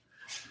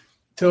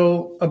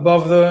till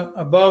above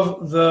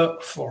the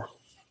floor.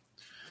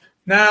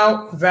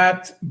 Now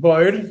that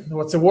bird,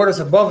 what's the water is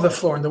above the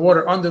floor and the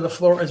water under the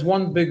floor is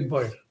one big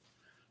bird.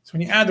 So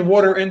when you add the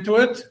water into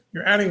it,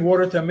 you're adding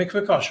water to a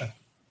mikveh kosher.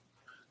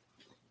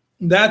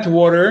 That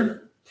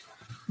water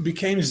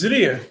became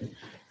zriya.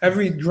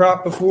 Every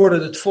drop of water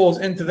that falls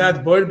into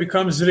that bird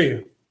becomes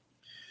zriya.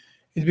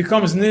 It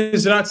becomes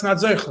nizra, it's not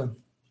zeichlin.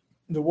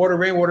 The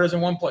rainwater is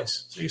in one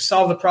place. So you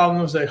solve the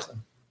problem of zeichlin.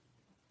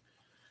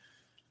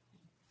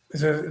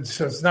 So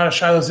it's not a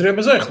shayla zriya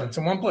but zeichlin, it's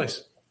in one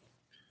place.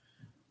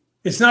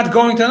 It's not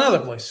going to another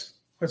place.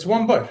 It's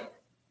one bird.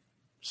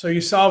 So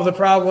you solve the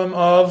problem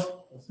of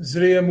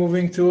zriya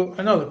moving to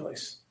another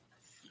place.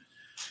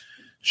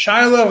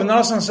 Shayla of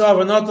nas and sa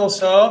v'not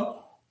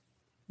al-sa,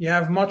 you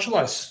have much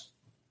less.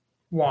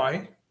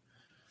 Why?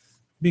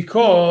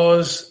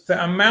 Because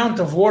the amount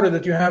of water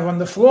that you have on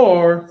the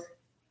floor,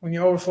 when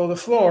you overflow the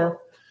floor,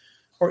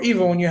 or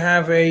even when you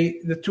have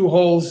the two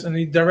holes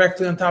and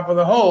directly on top of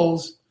the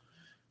holes,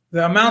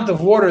 the amount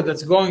of water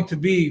that's going to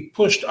be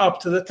pushed up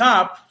to the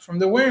top from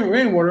the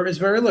rainwater is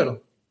very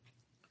little.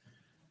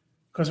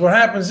 Because what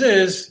happens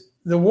is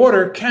the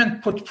water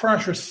can't put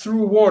pressure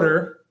through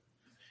water.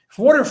 If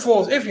water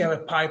falls, if you have a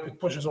pipe, it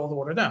pushes all the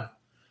water down.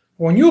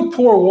 When you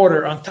pour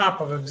water on top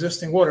of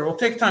existing water, it will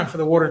take time for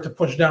the water to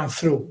push down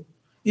through,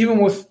 even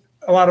with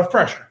a lot of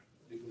pressure.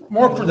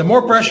 The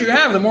more pressure you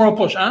have, the more it'll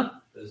push, huh?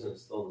 Isn't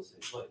still the same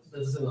place?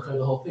 This isn't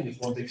the whole thing. It's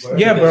one big bird.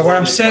 Yeah, but what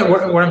I'm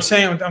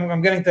saying,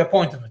 I'm getting to the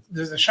point of it.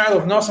 There's a shiloh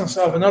of nos and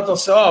sav and not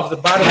sav. The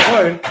bottom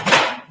bird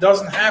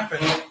doesn't happen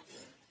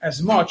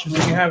as much as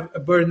when you have a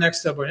bird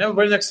next to a bird. You have a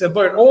bird next to a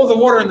bird. All the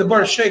water in the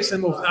bird shakes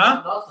and moves,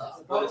 huh?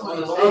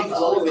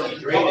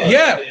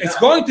 Yeah, it's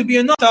going to be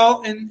a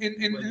natal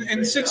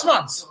in 6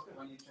 months.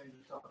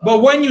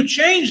 But when you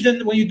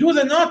when you do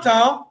the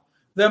natal,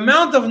 the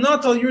amount of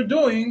natal you're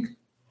doing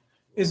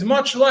is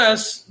much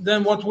less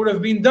than what would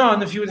have been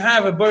done if you would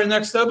have a bird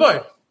next to a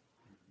bird.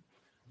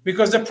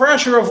 Because the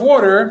pressure of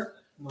water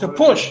to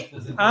push.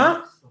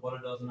 Huh? The water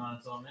doesn't on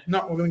its own.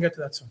 No, we're going to get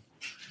to that soon.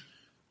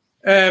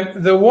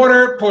 The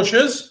water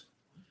pushes,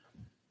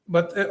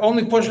 but it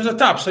only pushes the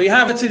top. So you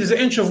have, let's say, there's an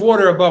inch of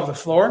water above the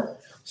floor.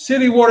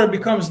 City water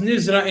becomes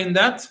nizra in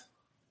that,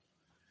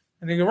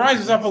 and it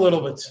rises up a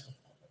little bit.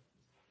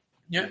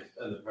 Yeah?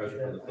 And the pressure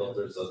from the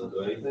filters doesn't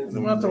do anything?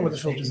 We're not talking about the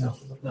filters now.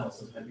 No,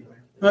 it's heavy.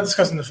 We're not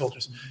discussing the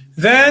filters.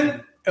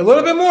 Then a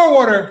little bit more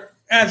water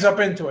adds up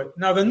into it.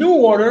 Now the new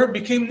water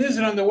became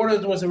nizra, and the water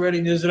that was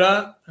already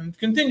nizra, and it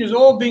continues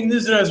all being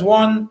nizra as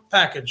one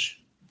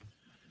package.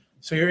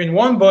 So you're in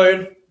one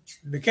bird,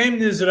 it became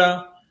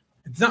nizra,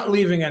 it's not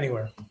leaving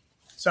anywhere.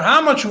 So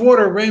how much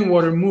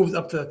rainwater moved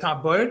up to the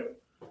top bird?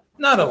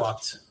 Not a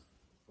lot.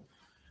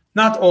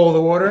 Not all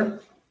the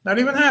water, not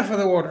even half of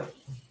the water.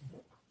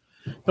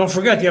 Don't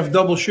forget, you have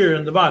double shear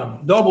in the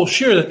bottom. Double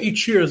shear, that each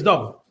shear is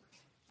double.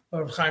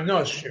 Chaim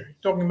Noah's shear.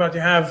 Talking about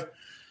you have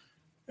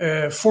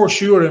 4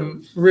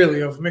 shiurim,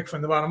 really, of mikveh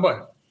in the bottom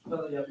boil.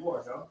 You have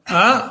more,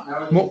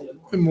 no?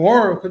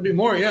 More, it could be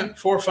more, yeah,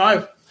 4 or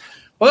 5.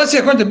 Well, let's say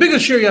according to the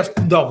biggest shear, you have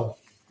double.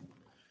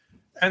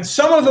 And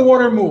some of the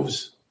water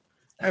moves.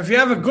 If you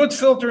have a good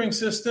filtering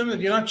system, that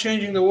you're not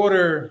changing the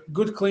water,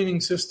 good cleaning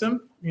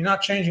system, you're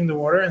not changing the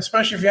water, and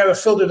especially if you have a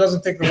filter that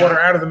doesn't take the water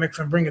out of the mikveh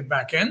and bring it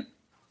back in,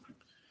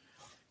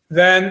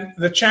 then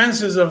the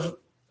chances of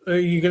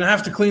you're going to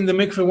have to clean the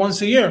mikveh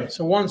once a year.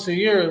 So once a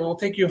year, it will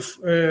take you,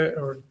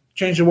 or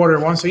change the water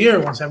once a year,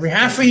 once every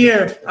half a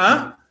year.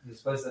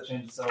 There's places that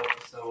change so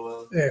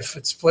If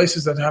it's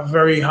places that have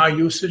very high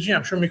usage, yeah,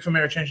 I'm sure mikveh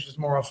meir changes it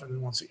more often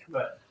than once a year.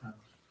 Right.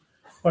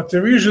 But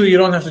usually you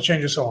don't have to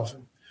change it so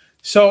often.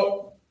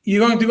 So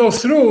you're going to go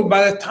through,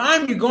 by the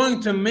time you're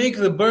going to make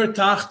the ber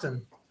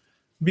tachten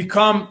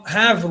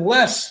have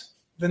less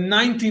than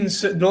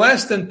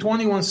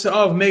 21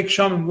 sa'av make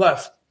shamim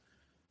left.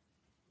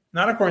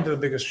 Not according to the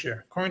biggest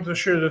share. According to the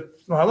share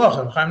that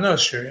halacha, Chaim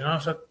Noah's share,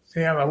 so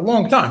they have a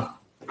long time.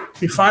 It could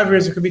be 5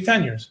 years, it could be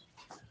 10 years.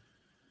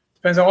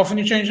 Depends how often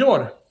you change the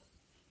water.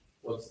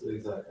 What's the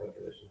exact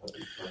calculation? How do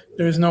you calculate?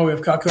 There is no way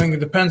of calculating. It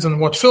depends on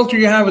what filter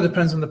you have. It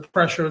depends on the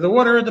pressure of the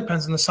water. It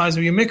depends on the size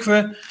of your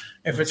mikveh.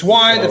 If it's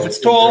wide, if it's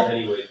tall.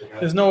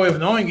 There's no way of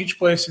knowing. Each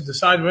place you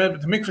decide where.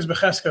 But the mikveh is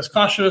becheskas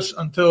kashrus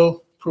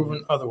until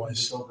proven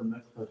otherwise. You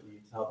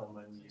tell them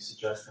when you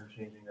suggest them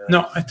changing that.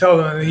 No, I tell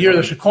them in a year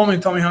they should call me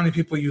and tell me how many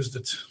people used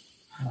it.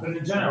 But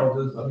in general,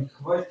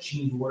 why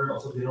change water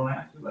also if they don't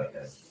have to, like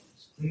that?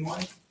 Clean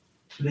one?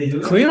 Do they do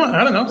it? Clean one?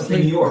 I don't know. Like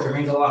in New York, it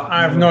rains a lot.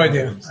 I have no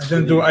idea. I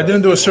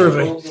didn't do a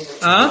survey.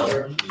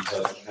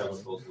 Because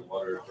chemicals in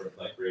water,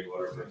 like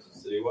rainwater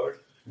versus city water.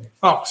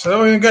 Oh, so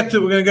we're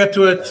gonna get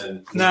to it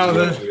And now. you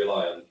have to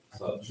rely on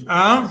such.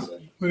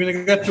 We're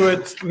gonna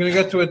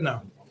get to it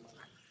now.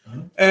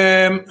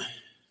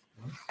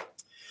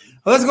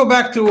 Let's go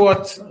back to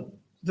what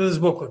this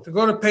booklet.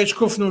 Go to page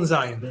Kuf Nun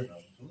Zayin.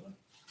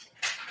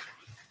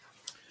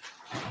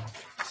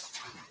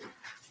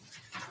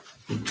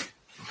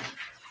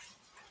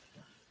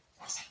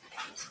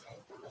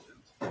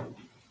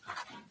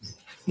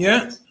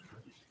 Yeah.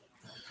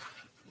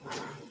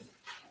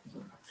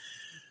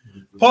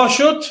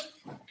 Pashut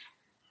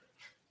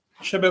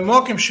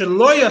shebemokim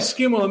shelo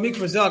yaskimu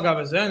lemikveh zeh al gav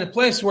zeh, in a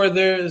place where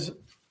there is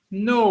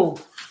no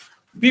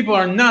people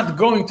are not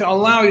going to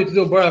allow you to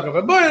do bar al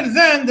gav bar,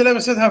 then the Rebbe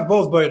said have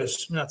both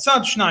bairos. Min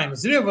hatzad shnayim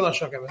zriya v'la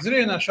shaka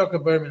zriya na shaka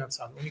bar min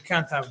hatzad. When you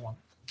can't have one.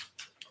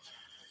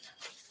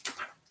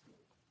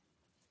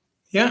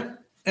 Yeah.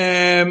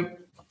 And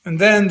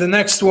then the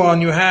next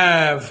one you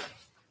have.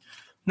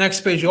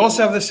 Next page, you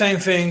also have the same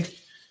thing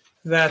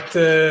that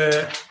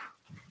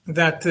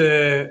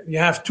you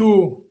have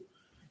two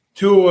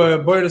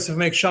boilers of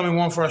make shamim,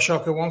 one for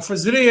Ashaka, one for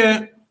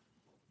Zriya.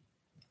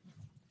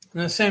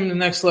 And the same in the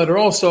next letter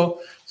also.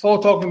 It's all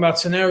talking about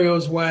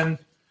scenarios when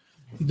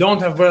you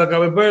don't have boiler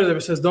gabe boiler.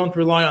 It says don't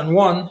rely on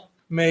one,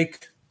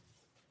 make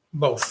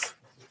both.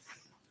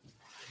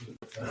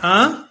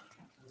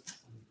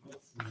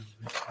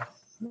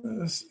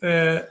 There's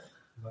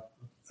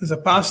a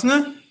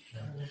pasna.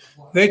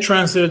 They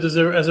translate it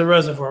as a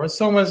reservoir. It's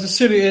talking about the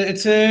city.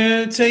 It's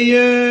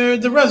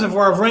the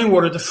reservoir of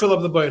rainwater to fill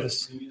up the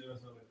boilers.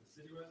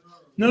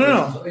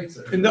 No.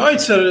 In the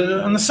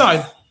Eitzer, on the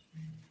side.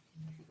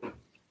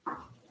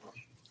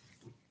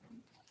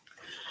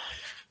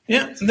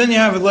 Yeah, and then you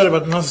have a letter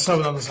about the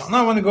Nasasab and Nasasab.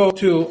 Now I want to go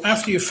to,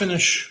 after you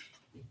finish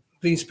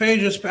these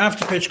pages,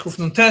 after page Kuf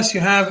Nun Tes,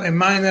 you have a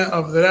minor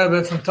of the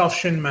Rebbe from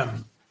Tafshin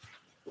Mem.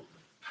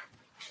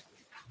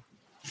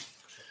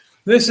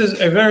 This is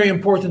a very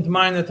important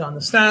minor to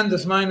understand.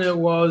 This minor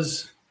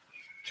was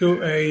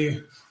to a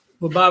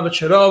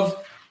Lubavitcher Rav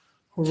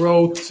who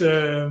wrote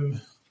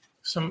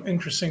some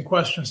interesting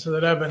questions to the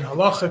Rebbe in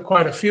Halacha,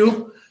 quite a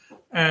few.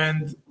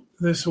 And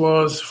this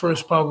was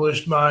first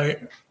published by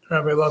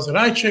Rabbi Lazar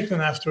Eichik, and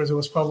afterwards it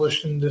was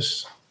published in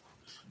this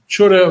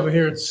Shura. Over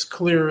here it's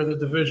clear the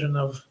division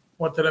of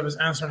what the Rebbe's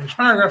answer in each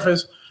paragraph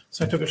is,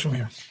 so I took it from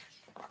here.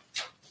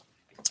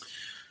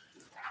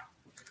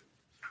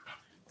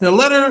 The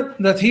letter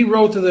that he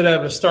wrote to the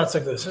Rebbe starts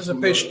like this. This is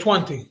page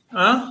 20.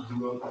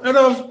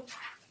 Erev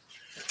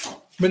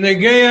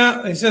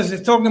B'negeya, he says,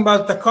 he's talking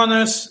about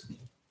Takonas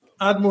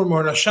Admur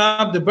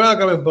Morashab, the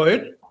Beragabe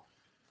Boyd.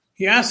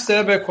 He asked the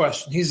Rebbe a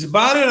question. He's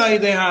barer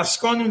ayidei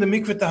ha'askonim the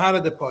mikveh tahara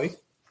depoi.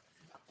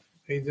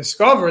 He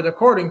discovered,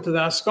 according to the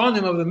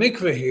askonim of the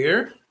mikveh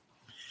here,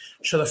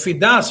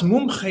 shalafidas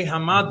mumchei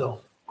hamado,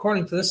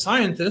 according to the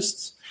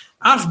scientists,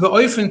 af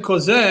be'oifen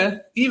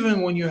kozeh,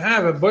 even when you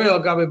have a boil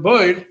gabe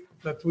boyd,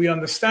 that we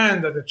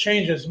understand that the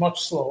change is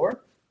much slower.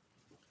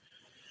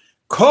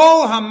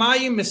 Kol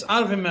hamayim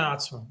mis'arvim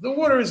me'atzma. The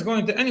water is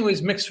going to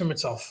anyways mix from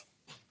itself.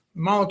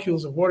 The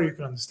molecules of water, you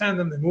can understand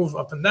them, they move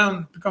up and down,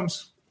 it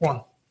becomes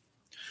one.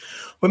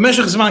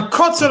 B'meshech zman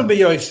kotzer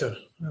be'yoser,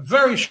 a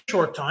very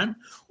short time,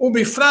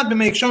 u'bifrat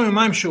b'meik shamim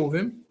ma'im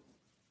shuvim,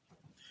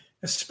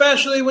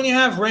 especially when you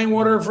have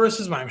rainwater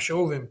versus ma'im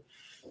shuvim.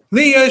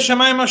 Especially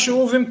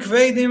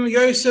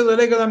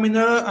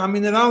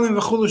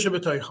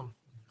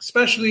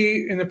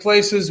in the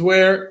places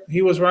where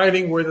he was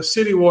writing, where the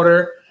city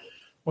water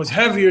was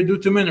heavier due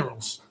to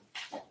minerals.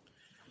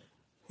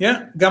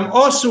 Yeah, gam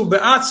osu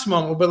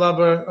be'atzmam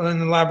in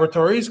the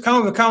laboratories.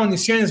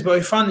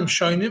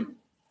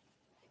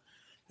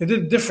 They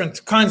did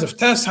different kinds of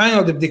tests. They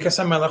tested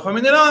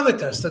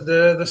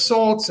the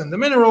salts and the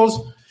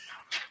minerals.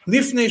 They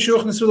just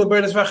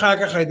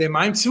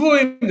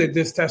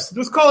tested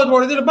with colored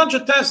water. They did a bunch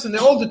of tests, and they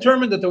all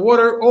determined that the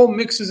water all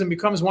mixes and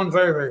becomes one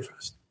very, very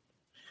fast.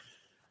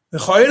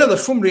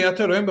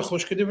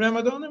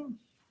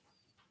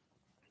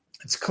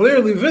 It's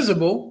clearly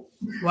visible,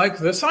 like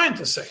the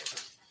scientists say.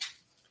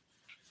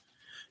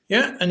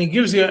 Yeah, and he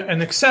gives you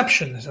an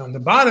exception. So on the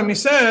bottom he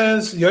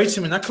says, as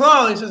an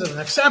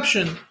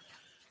exception,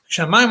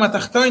 when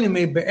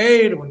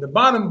the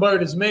bottom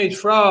part is made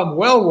from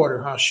well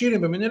water, when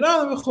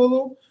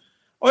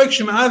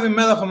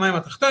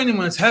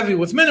it's heavy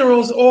with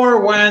minerals,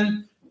 or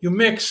when you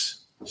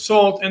mix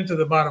salt into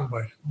the bottom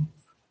part.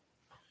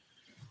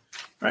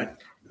 Right.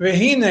 I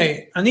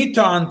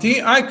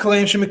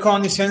claim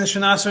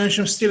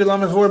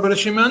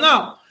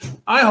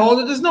I hold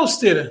that there's no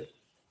stira.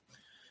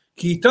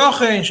 Even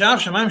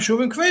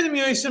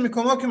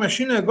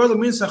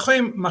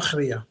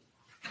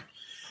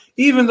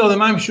though the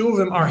mayim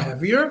shuvim are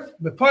heavier,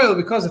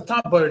 because the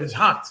top part is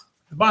hot,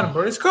 the bottom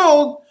part is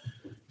cold,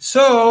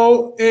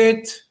 so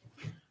it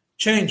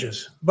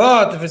changes.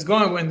 But if it's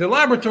going in the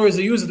laboratories,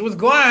 they use it with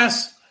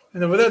glass,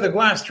 and over there the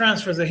glass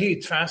transfers the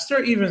heat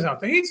faster, evens out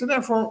the heat, so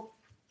therefore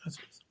that's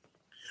it.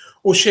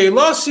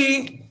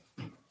 Usheilasi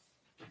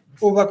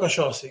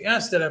uvakashosi.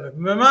 Yes, the Rebbe.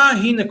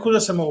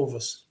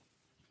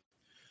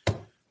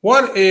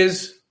 What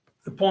is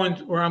the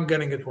point where I'm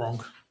getting it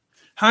wrong?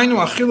 Explain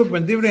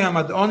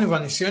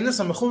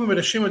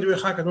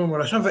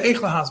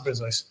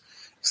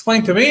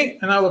to me,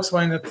 and I'll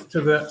explain it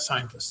to the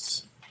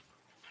scientists.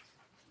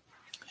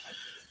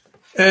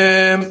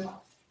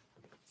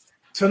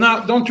 So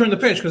now, don't turn the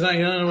page, because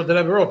you don't know what the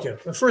Rebbe wrote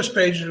yet. The first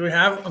page we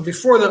have,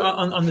 before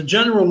on the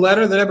general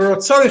letter, the Rebbe wrote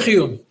Tzarich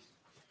Iyun.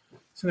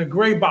 It's in a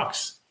gray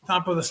box,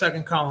 top of the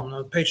second column,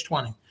 on page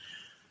 20.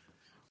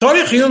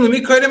 Tzarich Iyun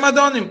l'mi koydem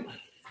adonim.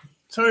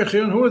 Tzarich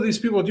Iyun, who are these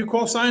people? What do you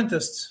call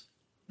scientists?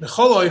 The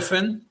Chol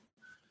Oifen,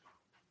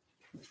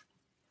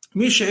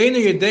 mi she'einu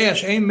yedei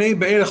she'ein mei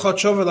be'er echad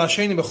shover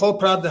la'asheni b'chol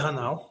prat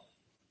dehanal.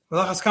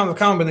 V'lachas kam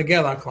v'kam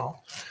b'negel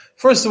ha'klal.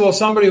 First of all,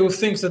 somebody who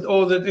thinks that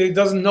he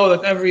doesn't know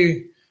that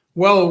every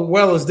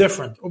well is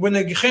different.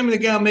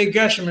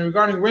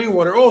 Regarding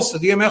rainwater also,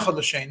 and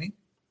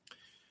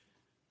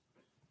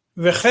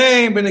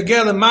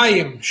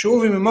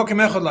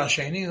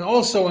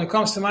also when it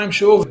comes to mayim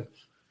shuvim,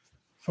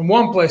 from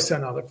one place to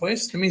another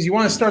place, that means you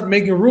want to start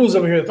making rules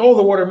over here that all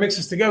the water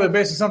mixes together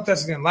based on some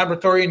testing in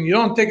laboratory, and you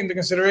don't take into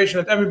consideration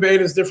that every beit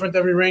is different,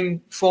 every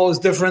rainfall is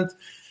different,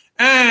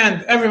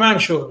 and every mayim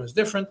shuvim is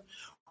different.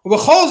 And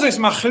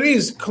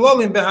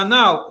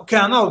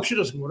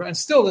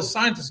still the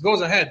scientist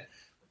goes ahead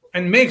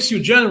and makes you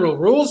general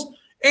rules.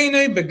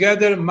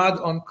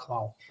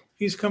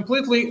 He's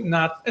completely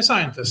not a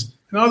scientist.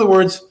 In other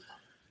words,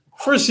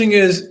 first thing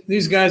is,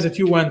 these guys that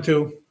you went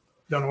to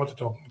don't know what they're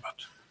talking about.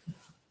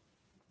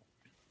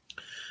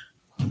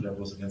 That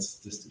was against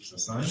statistics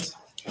and science?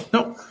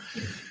 No.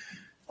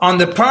 On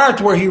the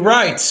part where he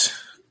writes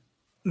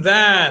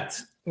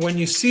that when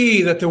you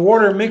see that the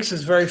water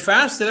mixes very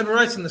fast, it ever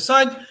writes on the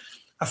side,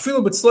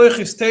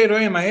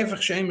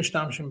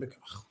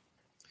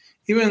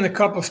 even in a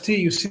cup of tea,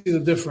 you see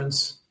the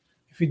difference.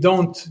 If you're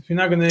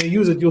not going to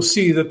use it, you'll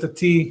see that the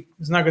tea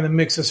is not going to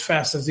mix as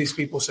fast as these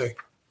people say.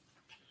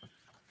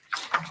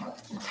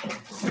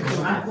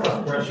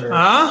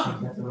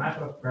 The lack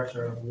of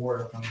pressure of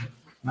water from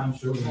I'm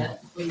sure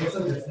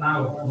it's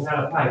now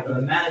without a pipe, but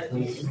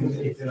automatically it's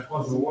going to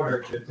cause the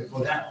water to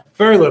go down.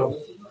 Very little.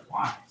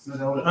 Why? So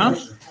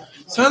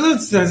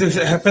it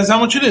depends how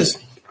much it is.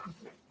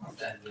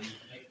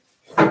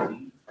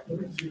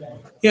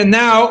 Yeah.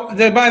 Now,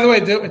 by the way,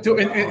 in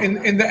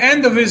the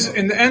end of his,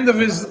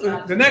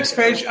 the next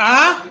page.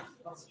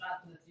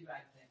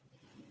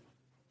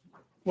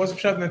 What's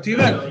pshat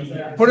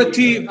nativa? Put a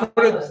T.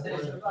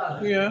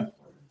 Yeah.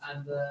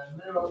 And the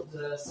mineral,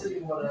 the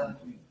city water.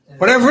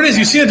 Whatever it is,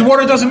 you see that the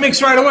water doesn't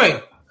mix right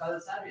away.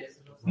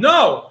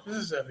 No, this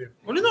is heavier.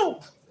 What do you know?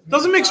 It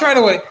doesn't mix right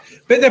away.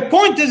 But the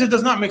point is, it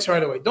does not mix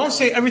right away. Don't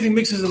say everything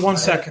mixes in 1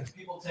 second.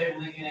 People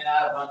tabling in and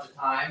out a bunch of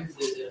times.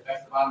 Does it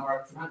affect the bottom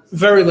part tremendously?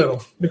 Very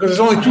little, because there's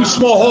only 2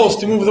 small holes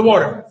to move the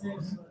water.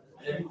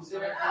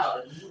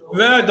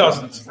 Then it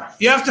doesn't.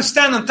 You have to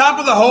stand on top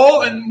of the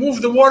hole and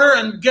move the water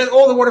and get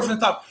all the water from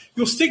the top.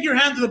 You'll stick your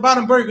hand to the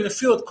bottom bar, you're going to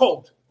feel it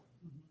cold.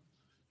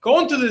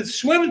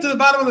 Swim into the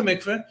bottom of the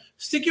mikveh,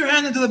 stick your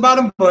hand into the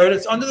bottom bar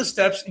that's under the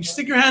steps, and you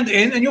stick your hand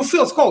in, and you'll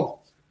feel it's cold.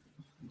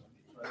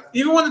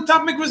 Even when the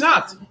top mikveh is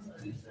hot.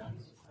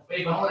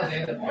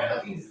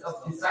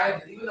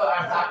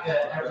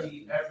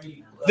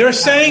 They're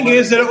saying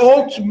is that it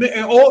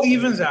all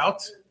evens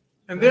out,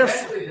 and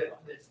therefore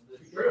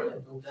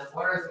True. The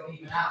water is going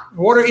to even out.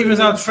 Water evens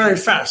out very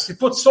fast. You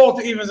put salt,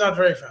 it evens out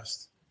very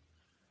fast.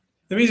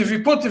 That means if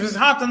it's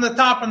hot on the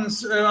top and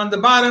on the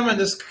bottom, and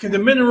the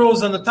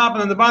minerals on the top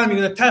and on the bottom, you're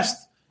going to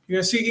test. You're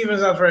going to see it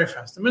evens out very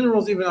fast. The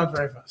minerals even out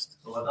very fast.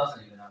 So what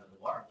doesn't even out of the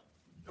water?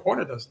 The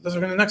water does. That's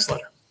going to the next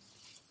letter.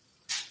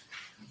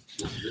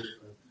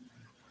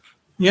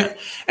 Yeah.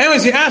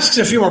 Anyways, he asks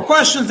a few more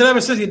questions. The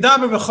Rebbe says,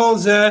 "Yidaber b'chol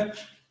zeh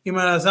im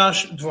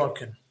harazash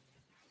dvorkin."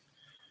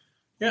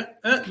 Yeah.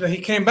 Then he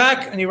came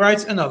back and he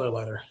writes another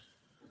letter.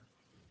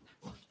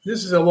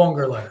 This is a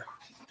longer letter.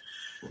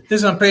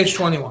 This is on page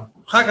 21.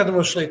 Now, I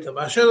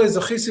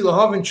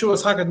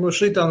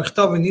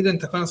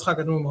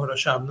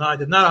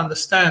did not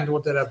understand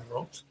what the Rebbe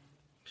wrote.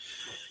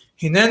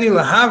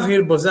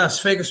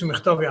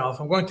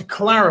 I'm going to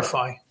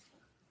clarify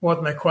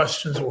what my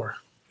questions were.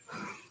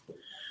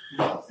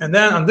 And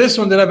then on this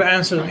one, the Rebbe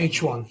answered on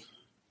each one.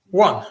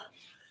 1.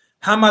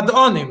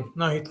 Hamadonim.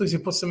 Now, at least he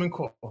puts them in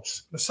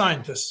quotes. The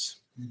scientists.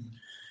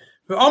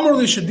 And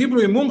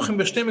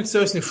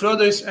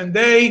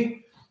they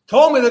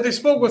told me that they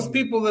spoke with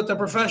people that are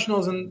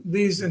professionals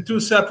in two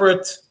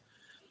separate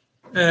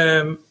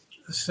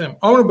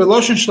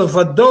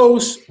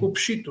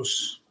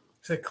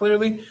say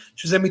clearly,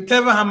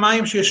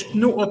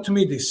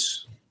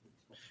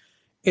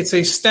 it's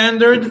a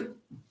standard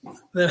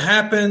that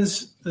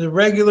happens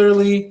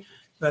regularly,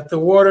 that the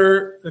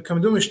water,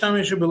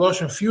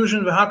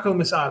 fusion,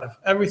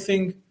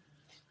 everything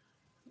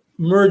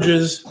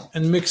merges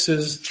and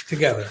mixes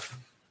together.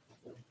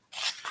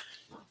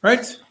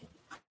 Right?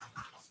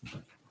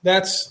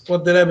 That's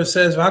what the Rebbe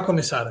says. On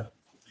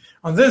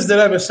this, the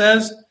Rebbe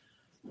says,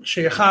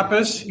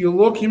 you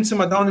look,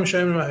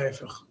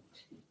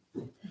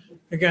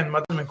 again,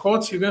 in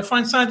quotes, you're going to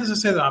find scientists that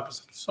say the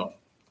opposite. So,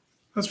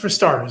 that's for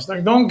starters.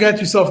 Like, don't get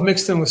yourself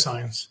mixed in with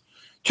science.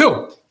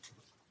 2.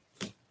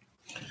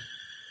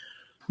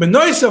 The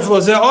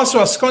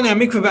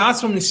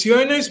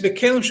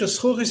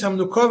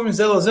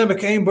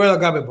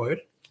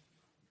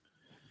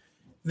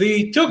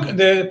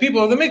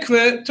people of the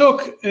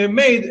mikveh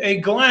made a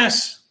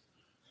glass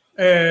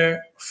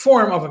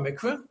form of a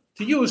mikveh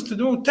to use to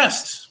do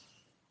tests.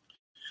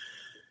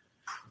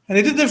 And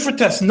they did different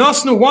tests.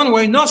 Nasnu one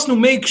way, Nasnu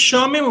make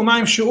shamim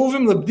umayim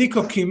she'uvim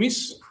lebdiko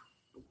kimis.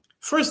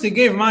 First they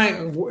gave my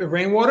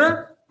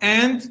rainwater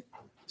and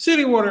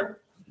city water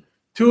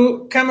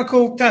to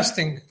chemical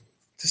testing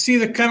to see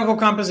the chemical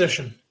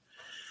composition.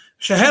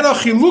 Shehera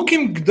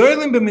chilukim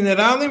gdoilim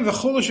b'mineralim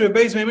v'chulu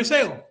shebebeis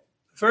me'miselo.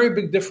 Very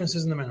big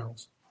differences in the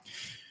minerals.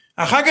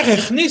 Then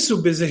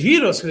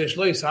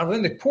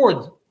they poured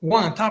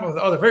one on top of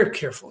the other very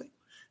carefully.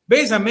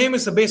 They left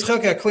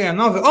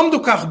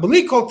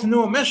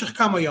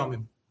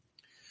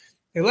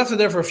it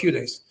there for a few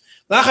days.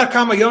 Then they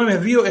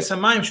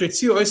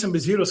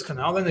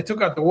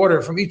took out the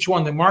water from each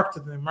one. They marked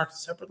it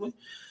separately.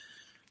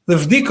 The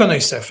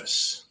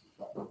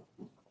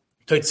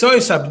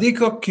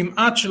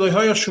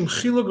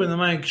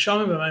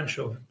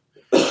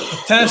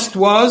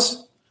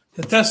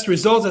test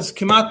results as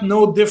kimat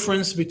no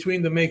difference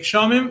between the Meik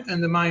Shamim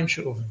and the Mayim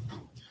She'uvim.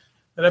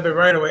 The Rebbe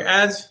right away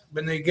adds,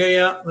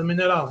 B'negeya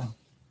l'mineralim.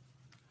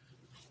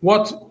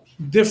 What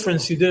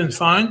difference you didn't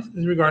find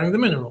is regarding the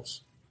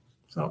minerals.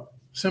 So,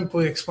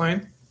 simply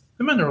explain,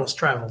 the minerals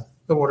travel.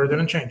 The water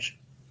didn't change.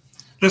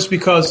 Just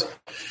because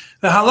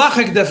the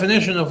halachic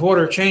definition of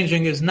water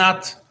changing is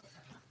not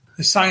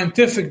the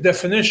scientific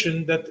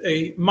definition that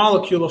a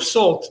molecule of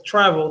salt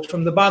traveled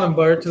from the bottom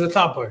bar to the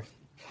top bar.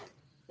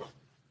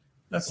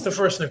 That's the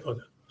first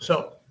nikoda.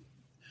 So,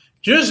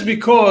 just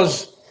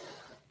because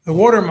the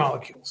water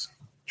molecules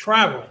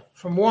travel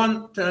from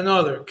one to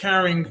another,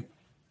 carrying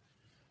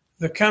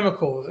the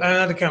chemicals,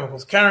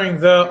 carrying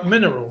the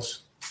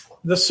minerals,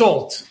 the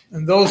salt,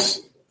 and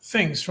those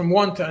things from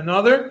one to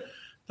another,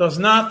 does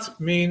not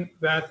mean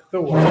that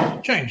the water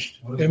changed.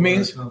 It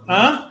means,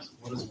 What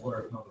is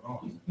water if not at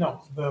all?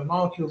 No, the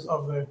molecules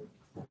of the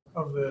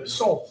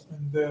salt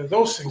and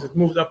those things that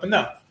moved up and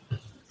down.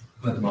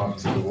 Not the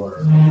molecules of the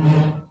water.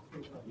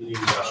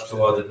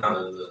 H2O did not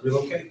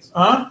relocate.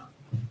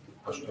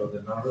 H2O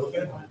did not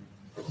relocate.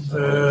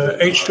 The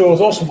H2O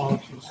is also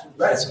molecules.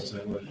 Right.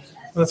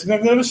 That's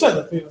exactly what I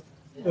said.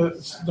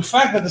 The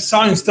fact that the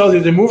science tells you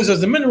they move as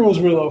the minerals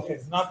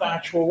relocate, not the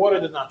actual water,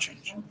 did not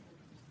change.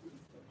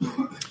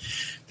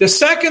 The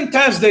second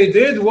test they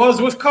did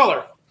was with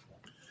color.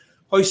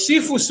 They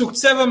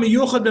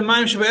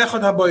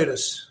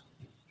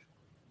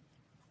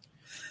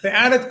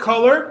added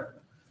color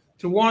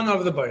to one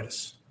of the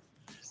boiras.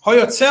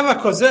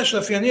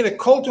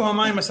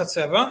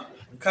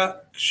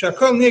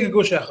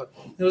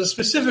 There was a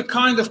specific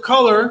kind of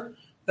color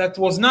that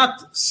was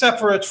not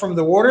separate from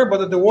the water, but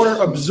that the water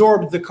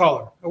absorbed the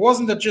color. It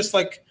wasn't that just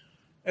like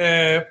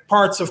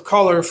parts of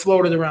color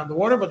floated around the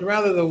water, but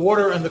rather the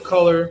water and the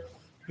color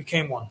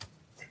became one.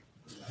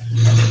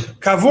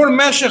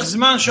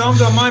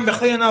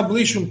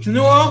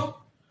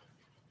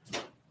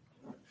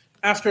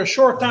 After a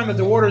short time that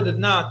the water did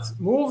not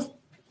move,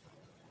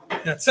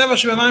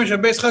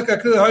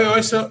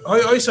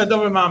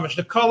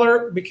 The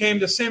color became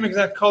the same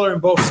exact color in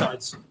both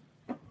sides.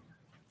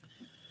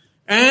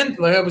 And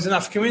there's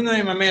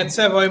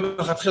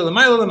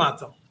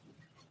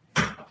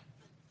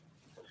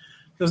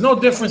no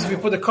difference if you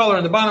put the color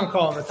in the bottom,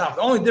 color on the top.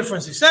 The only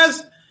difference, he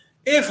says,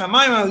 if he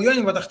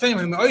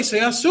says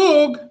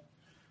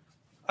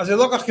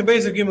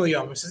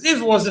if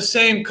it was the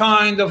same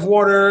kind of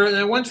water,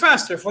 then it went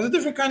faster. If it was a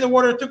different kind of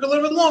water, it took a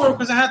little bit longer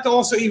because it had to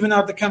also even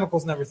out the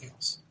chemicals and everything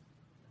else.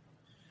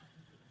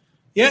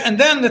 Yeah, and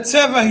then the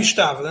tzeva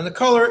hishtav, and the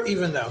color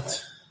evened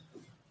out.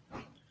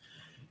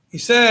 He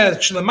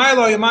says,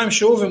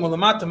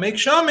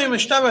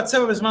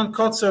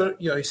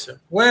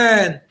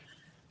 when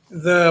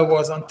there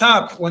was on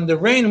top, when the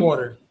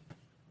rainwater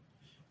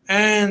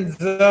and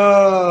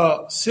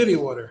the city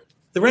water,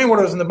 the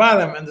rainwater was on the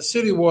bottom and the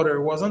city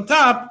water was on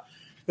top,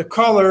 the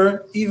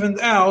color evened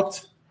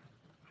out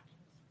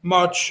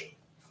much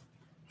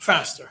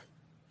faster.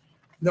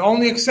 The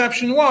only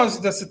exception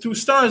was, that's the two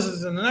stars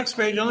is in the next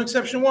page, the only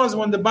exception was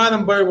when the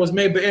bottom bar was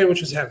made be'er,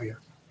 which is heavier.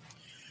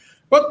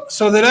 But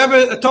so the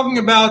Rebbe, talking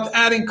about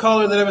adding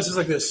color, the Rebbe says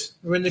like this.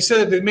 When they said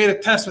that they made a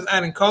test with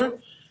adding color,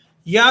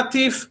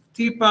 Yatif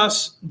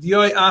tipas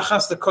dioi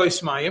achas the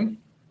kois mayim.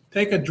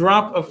 Take a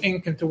drop of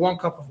ink into 1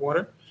 cup of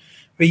water.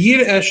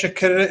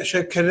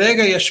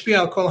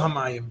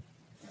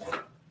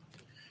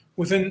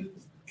 Within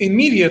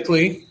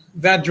immediately,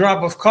 that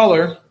drop of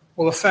color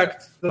will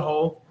affect the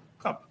whole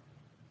cup.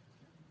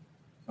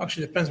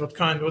 Actually, depends what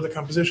the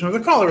composition of the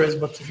color is,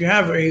 but if you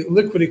have a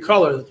liquidy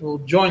color that will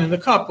join in the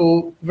cup,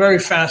 will very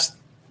fast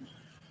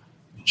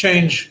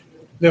change.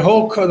 The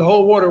whole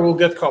water will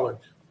get colored.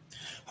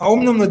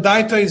 Does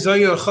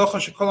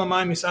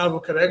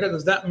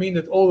that mean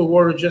that all the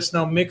water just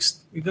now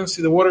mixed? You don't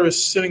see the water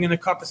is sitting in a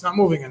cup, it's not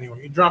moving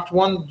anywhere. You dropped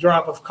 1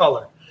 drop of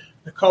color.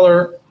 The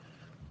color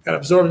got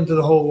absorbed into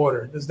the whole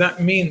water. Does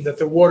that mean that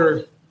the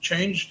water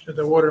changed, that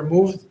the water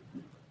moved?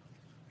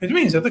 It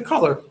means that the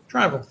color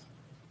traveled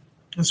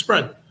and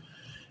spread.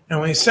 And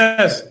when he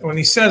says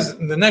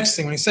the next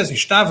thing, when he says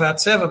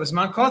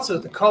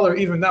that the color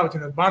evened out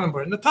between the bottom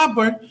bar and the top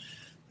bar,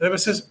 the Rebbe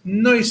says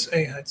nois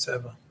ehad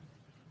tzeva.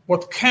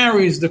 What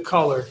carries the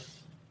color,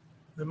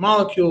 the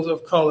molecules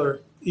of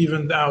color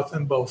evened out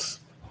in both.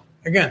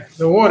 Again,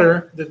 the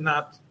water did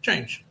not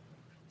change.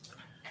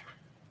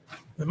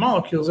 The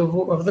molecules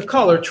of the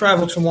color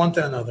traveled from one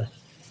to another.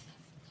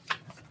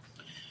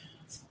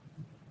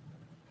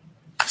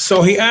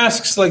 So he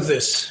asks like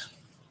this.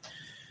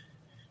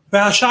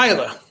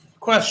 V'hashayla,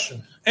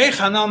 question. And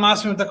how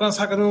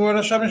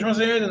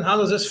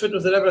does this fit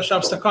with the Rebbe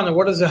Rashab Stakana?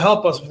 What does it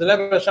help us with the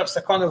Rebbe Rashab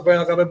Stakana of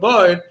Be'er Gabe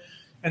Boyd?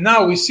 And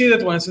now we see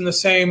that when it's in the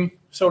same,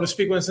 so to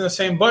speak, when it's in the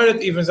same board,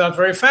 it evens out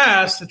very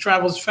fast, it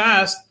travels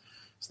fast.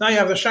 So now you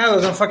have the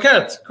shaylas on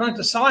faket. According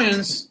to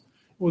science, it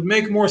would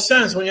make more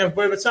sense when you have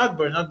board b'tzad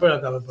board, not board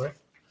agabe board.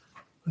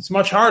 It's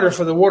much harder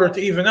for the water to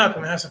even up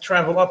when it has to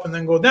travel up and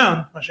then go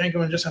down.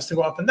 Mashenkim just has to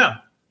go up and down.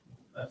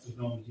 That's if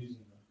no one's using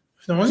them.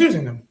 If no one's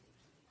using them.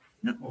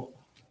 Yeah.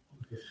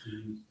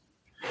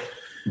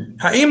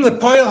 Ha'im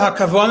lepoil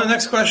ha'kavona.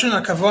 Next question.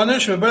 Ha'kavona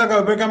shebe'ber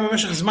ha'gaber gam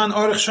b'meshech zman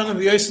orech shana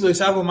v'yoyis lo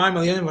yisavu mayim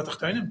al yenim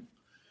v'tachtonim.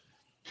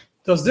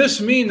 Does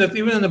this mean that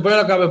even in the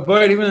ber ha'gaber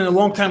ber, even in a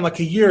long time, like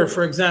a year,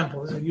 for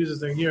example, it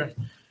uses their year,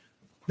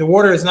 the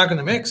water is not going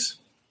to mix?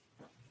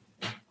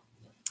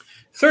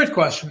 Third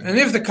question. And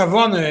if the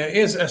kavona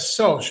is as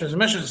so,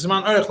 sheb'meshech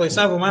zman orech lo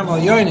yisavu mayim al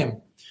yenim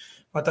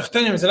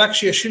v'tachtonim, is it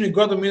actually a shinu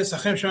godol minas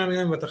hachem shemayim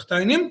yenim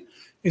v'tachtonim?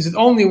 Is it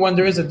only when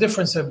there is a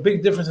difference, a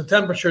big difference in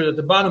temperature, that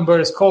the bottom bird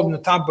is cold and the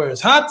top bird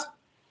is hot?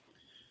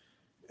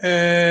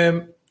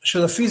 And if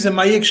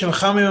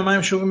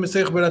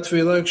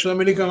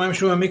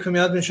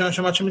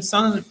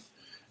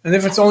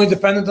it's only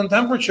dependent on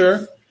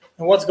temperature,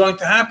 then what's going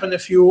to happen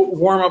if you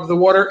warm up the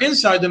water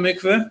inside the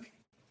mikveh?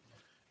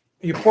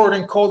 You pour it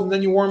in cold and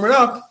then you warm it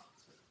up,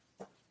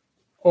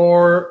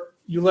 or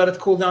you let it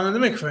cool down in the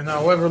mikveh. Now,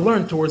 whoever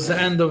learned towards the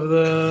end of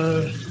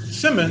the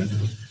siman,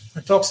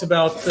 it talks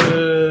about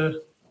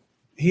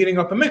heating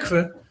up a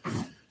mikveh.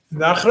 In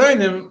the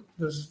Achrayim,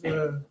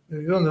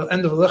 the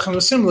end of the Lechem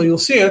V'Simla, you'll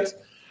see it,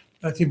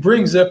 that he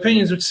brings the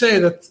opinions which say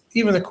that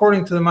even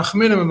according to the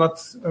Machmirim about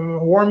a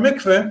warm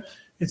mikveh,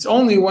 it's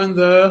only when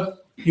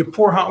you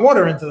pour hot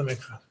water into the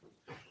mikveh.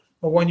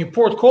 But when you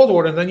poured cold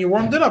water and then you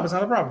warmed it up, it's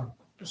not a problem.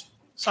 Just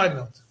side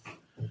note.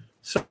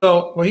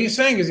 So what he's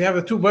saying is you have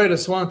the two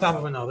baitas, one on top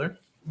of another.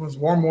 There's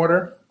warm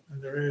water, and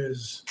there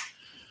is...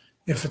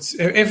 If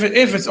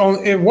it's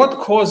only, what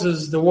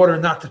causes the water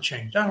not to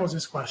change? That was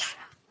his question.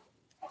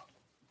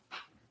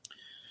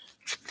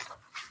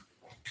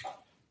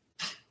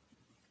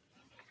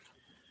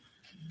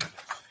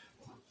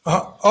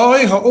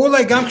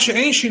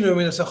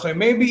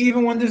 Maybe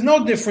even when there's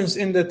no difference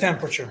in the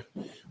temperature.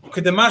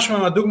 Maybe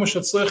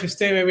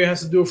it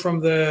has to do from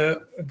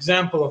the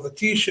example of the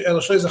tish. I didn't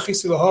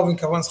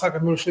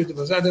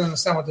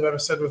understand what the Rebbe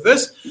said with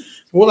this.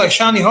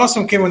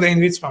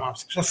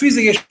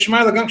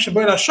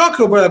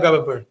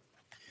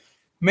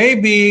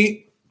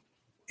 Maybe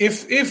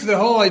if the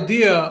whole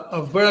idea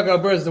of ber al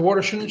ber is the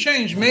water shouldn't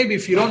change, maybe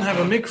if you don't have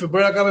a mikveh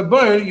ber al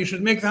ber, you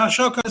should make the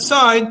hashaka on the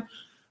side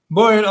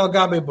ber al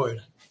gabe ber.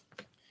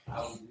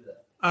 How would you do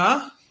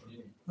that?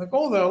 Like a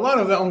lot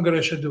of the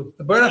Ungarish should do.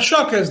 The ber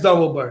hashaka is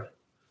double ber.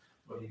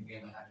 What do you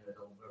gain by having a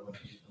double ber when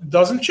you use It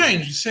doesn't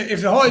change.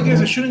 If the whole idea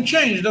is it shouldn't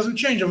change, it doesn't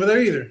change over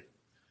there either.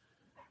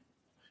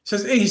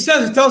 He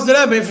tells the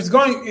Rebbe, if it's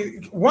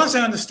going, once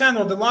I understand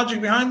what the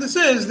logic behind this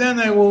is, then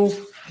I will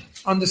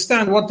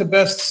understand what the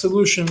best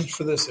solution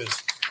for this is.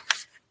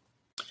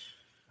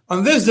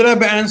 On this, the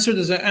Rebbe answered,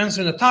 there's an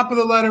answer in the top of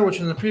the letter, which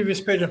is in the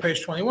previous page, on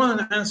page 21, and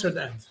an answer at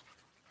the end.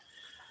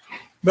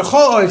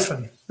 Bechol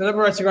oifen, the Rebbe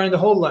writes regarding the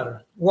whole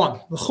letter.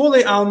 1.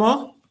 L'chulei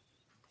alma,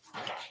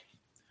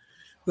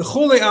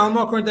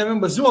 according to him,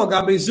 bazu al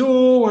gabe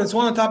zu, when it's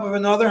one on top of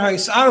another,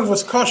 ha'is'arav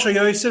was kosher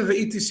yoiser,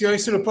 ve'itis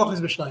yoiser,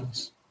 u'pochis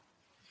b'shleimus.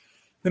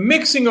 The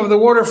mixing of the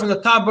water from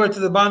the top bar to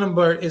the bottom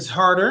bar is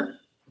harder,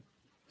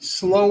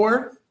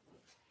 slower,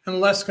 and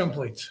less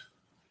complete.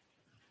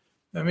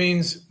 That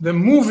means the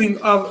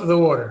moving of the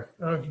water.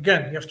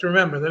 Again, you have to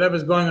remember that Rebbe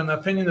is going on the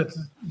opinion that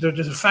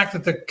there's the fact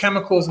that the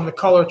chemicals and the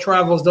color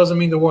travels doesn't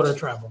mean the water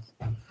travels.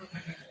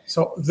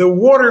 So the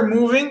water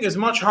moving is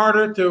much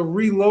harder to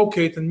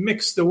relocate and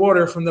mix the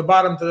water from the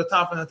bottom to the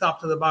top and the top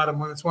to the bottom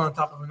when it's one on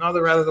top of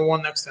another rather than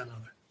one next to another.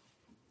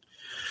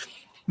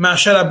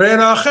 Masher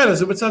abrera acher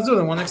zu betzadzu,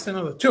 than one next to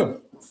another.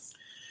 2.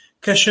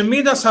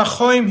 Keshemidas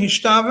hachoim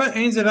hishtava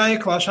ein zeraya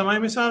kla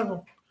shamayim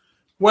misarvo.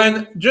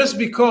 When just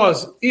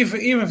because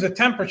even if the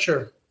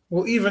temperature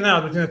will even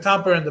out between the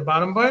top bar and the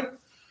bottom bar,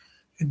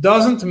 it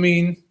doesn't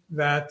mean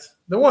that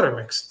the water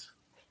mixed.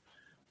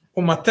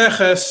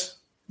 Umateches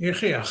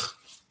yichiach.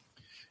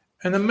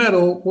 And the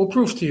metal will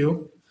prove to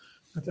you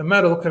that the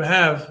metal can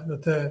have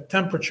that the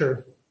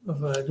temperature of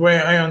the way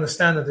I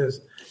understand it is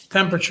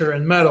temperature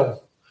and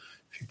metal.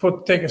 If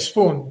you take a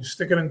spoon, you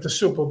stick it into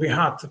soup, it'll be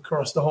hot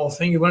across the whole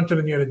thing. You learned it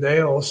in your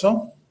day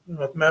also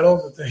about metal,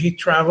 that the heat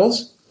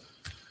travels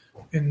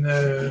in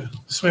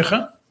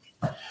smicha,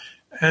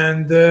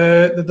 and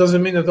that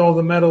doesn't mean that all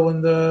the metal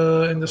in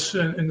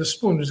the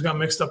spoon just got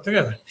mixed up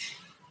together.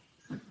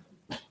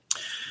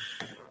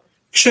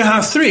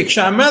 3.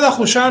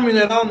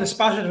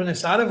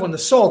 When the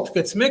salt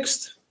gets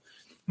mixed,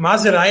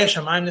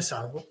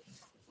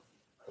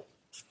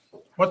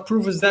 what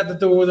proof is that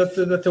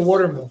the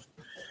water moved?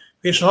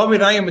 You have a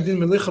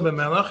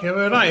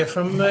raya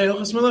from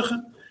Hilchos Melicha.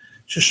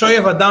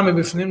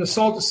 The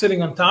salt is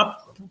sitting on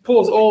top,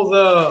 pulls all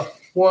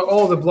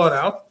the blood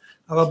out,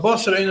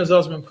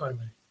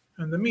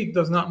 and the meat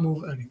does not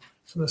move any.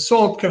 So the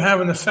salt can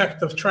have an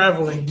effect of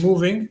traveling,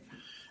 moving,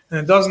 and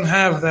it doesn't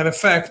have that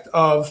effect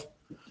of,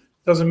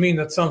 doesn't mean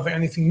that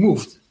anything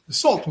moved. The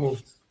salt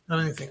moved, not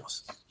anything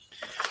else.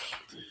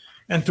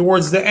 And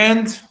towards the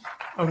end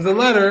of the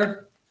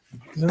letter,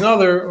 there's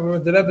another where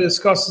the Rebbe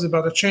discusses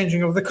about the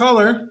changing of the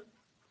color.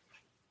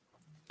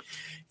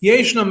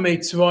 Yeshna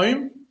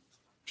meitzvoim.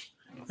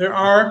 There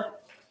are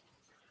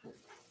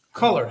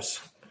colors.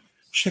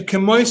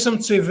 Shekemoisam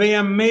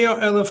tzivea meo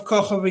elef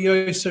kocha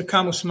v'yoyser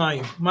kamus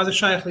mayim. Mada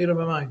shayach lira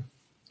b'mayim.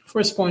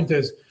 First point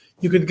is,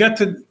 you could get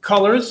to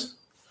colors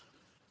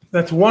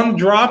that one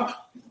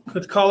drop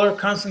could color,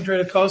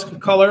 concentrated colors could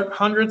color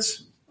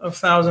hundreds of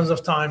thousands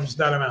of times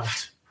that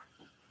amount.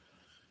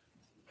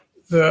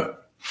 The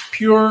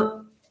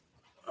pure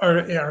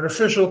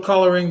artificial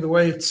coloring, the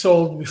way it's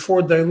sold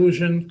before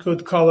dilution,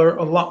 could color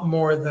a lot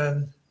more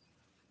than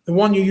the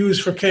one you use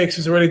for cakes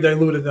is already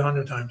diluted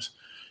 100 times.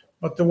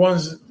 But the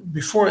ones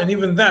before, and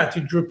even that,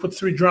 you put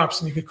 3 drops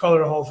and you could color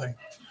the whole thing.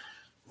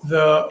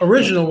 The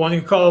original one, you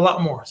could color a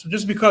lot more. So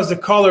just because the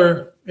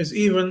color is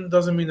even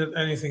doesn't mean that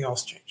anything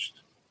else changed.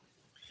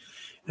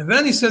 And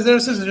then he says,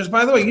 just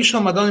by the way, Yishal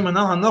Madoni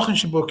Manal Hanochin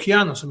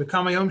Shibokiano, so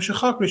Bekama Yom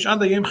Shechak, Rish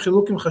Ada Yem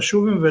Chilukim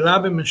Chashuvim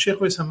Verabim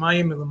Menshechves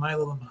Hamayim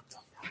Elamayla Lamata.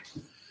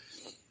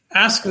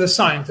 Ask the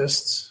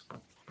scientists,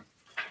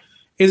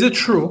 is it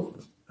true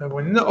that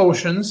when in the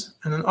oceans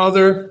and in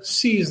other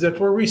seas that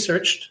were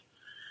researched,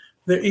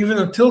 there even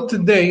until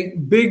today,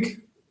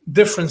 big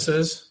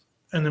differences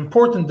and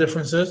important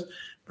differences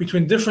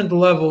between different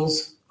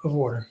levels of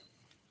water?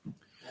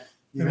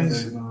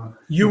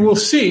 You will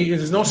see,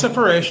 there's no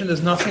separation,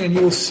 there's nothing, and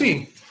you will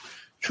see.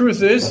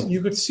 Truth is,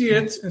 you could see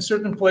it in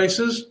certain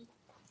places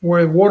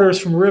where waters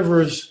from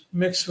rivers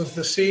mix with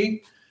the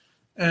sea,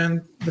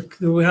 and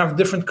we have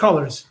different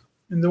colors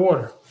in the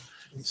water.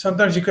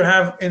 Sometimes you could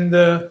have in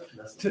the...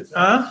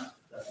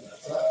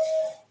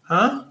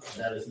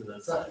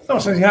 No,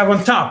 so you have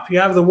on top, you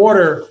have the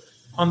water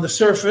on the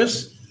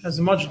surface, has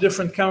a much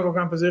different chemical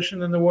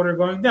composition than the water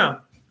going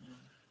down.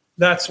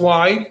 That's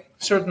why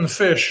certain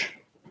fish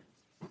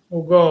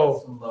will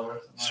go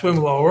swim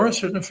lower,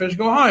 certain fish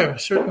go higher.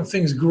 Certain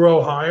things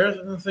grow higher,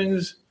 certain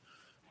things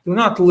do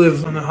not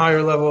live on a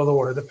higher level of the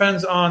water. It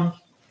depends on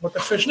what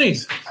the fish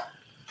needs.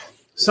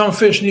 Some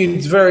fish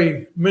need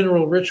very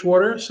mineral-rich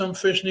water. Some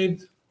fish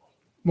need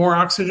more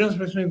oxygen,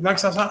 fish need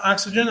less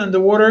oxygen, and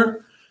the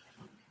water,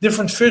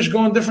 different fish go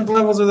on different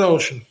levels of the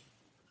ocean.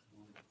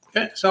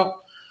 Okay,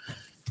 so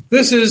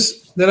this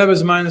is the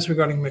Rebbe's minus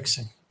regarding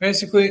mixing.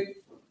 Basically,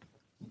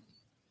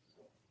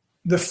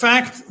 the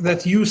fact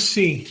that you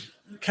see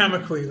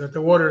chemically that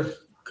the water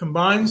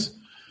combines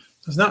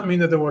does not mean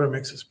that the water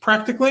mixes.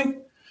 Practically,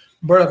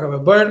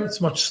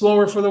 it's much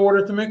slower for the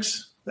water to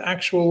mix, the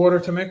actual water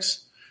to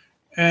mix,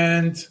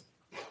 and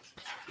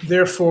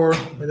therefore,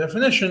 by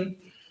definition,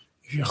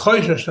 if you're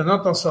choishesh to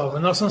not yourself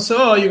and not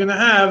you're going to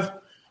have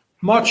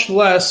much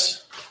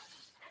less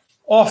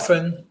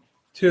often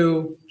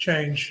to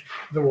change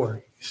the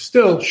water. You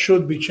still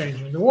should be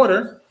changing the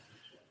water,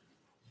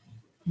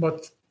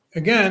 but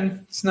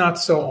again, it's not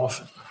so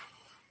often.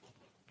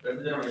 They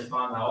didn't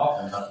respond how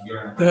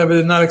often? They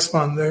did not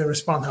respond. They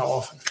respond how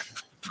often.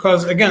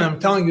 Because again, I'm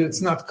telling you,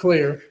 it's not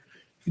clear.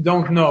 You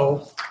don't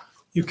know.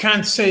 You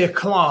can't say a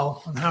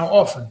klal on how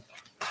often.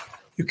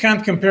 You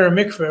can't compare a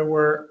mikveh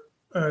where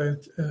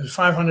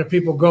 500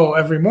 people go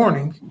every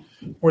morning,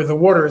 where the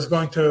water is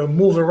going to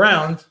move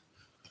around,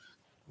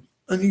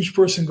 and each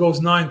person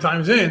goes 9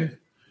 times in,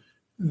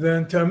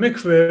 than to a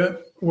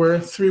mikveh where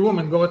 3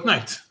 women go at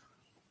night.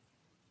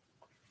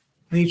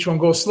 And each one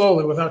goes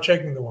slowly without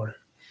checking the water.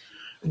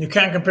 And you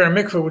can't compare a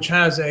mikveh which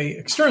has an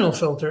external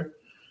filter,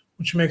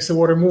 which makes the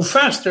water move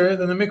faster,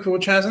 than a mikveh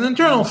which has an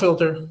internal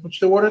filter, which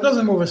the water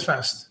doesn't move as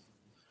fast.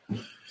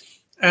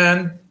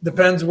 And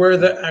depends where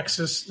the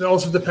axis, it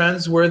also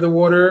depends where the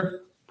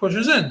water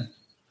pushes in.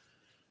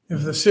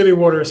 If the city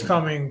water is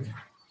coming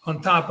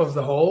on top of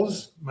the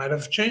holes, might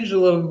have changed a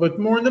little bit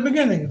more in the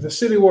beginning. If the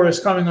city water is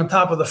coming on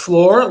top of the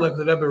floor, like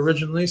the Rebbe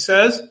originally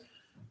says,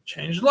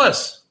 change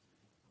less.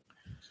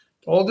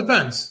 It all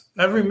depends.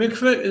 Every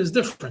mikveh is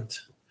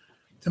different.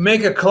 To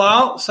make a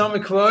klal, some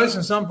mikvahs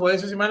in some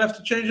places you might have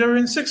to change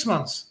every 6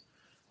 months.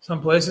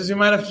 Some places you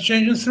might have to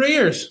change in 3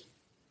 years.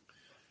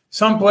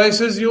 Some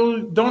places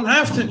you don't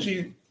have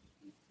to.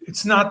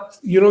 It's not,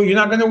 you're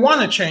not going to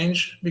want to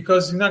change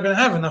because you're not going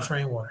to have enough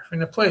rainwater.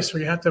 In a place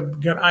where you have to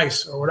get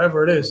ice or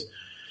whatever it is,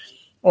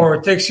 or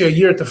it takes you a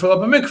year to fill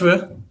up a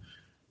mikveh,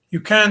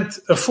 you can't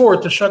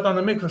afford to shut down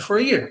the mikveh for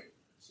a year.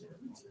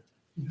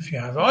 If you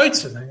have an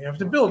oitzer, then you have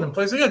to build in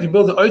place like that. You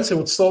build the oitzer,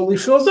 which slowly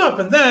fills up,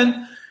 and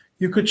then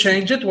you could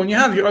change it when you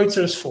have your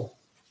oitzer is full.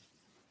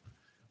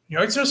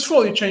 Your oitzer is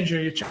full, you change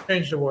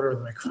the water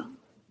of the mikveh.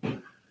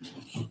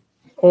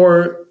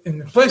 Or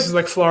in places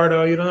like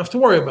Florida, you don't have to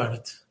worry about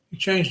it. You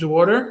change the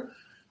water.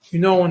 You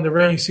know when the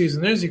rainy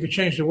season is, you could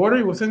change the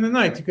water within the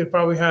night. You could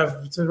probably have,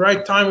 if it's the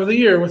right time of the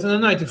year, within the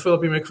night to fill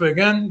up your mikveh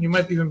again. You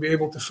might even be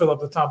able to fill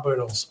up the top of it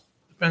also.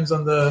 Depends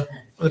on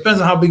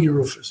how big your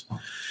roof is.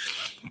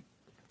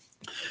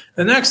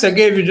 The next, I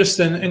gave you just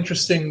an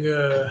interesting,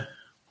 this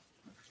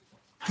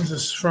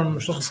is from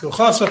Shulchan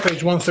Chasa,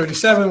 page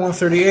 137,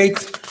 138,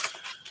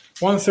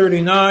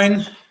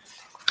 139,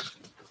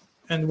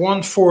 and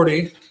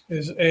 140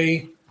 is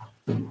a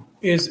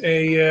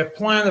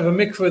plan of a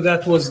mikveh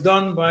that was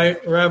done by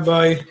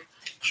Rabbi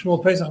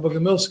Shmuel Pesach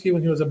Bogomilsky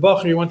when he was a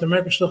Bachar. He went to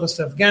American Shluchas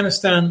to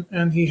Afghanistan,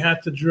 and he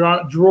had to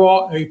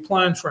draw a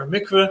plan for a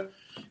mikveh.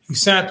 He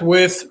sat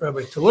with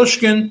Rabbi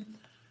Telushkin,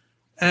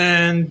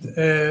 and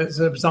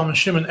Zalman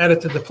Shimon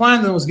edited the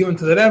plan, and was given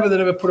to the Rebbe. The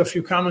Rebbe put a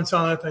few comments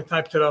on it. I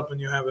typed it up,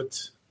 and you have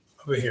it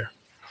over here.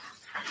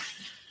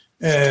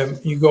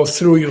 You go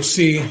through, you'll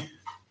see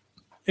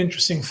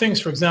interesting things.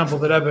 For example,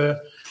 the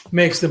Rebbe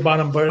makes the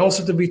bottom bite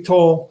also to be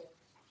tall,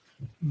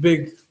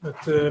 big,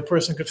 that the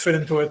person could fit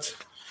into it.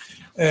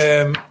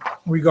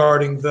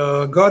 Regarding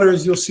the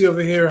gutters, you'll see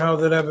over here how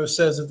the Rebbe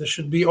says that they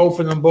should be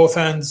open on both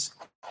ends.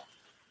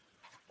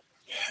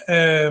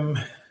 Then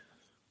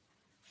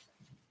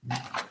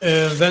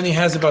he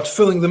has about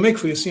filling the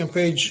mikveh. You see on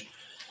page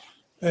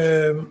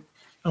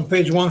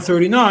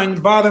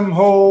 139, bottom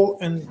hole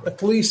and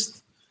at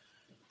least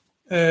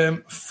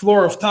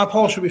floor of top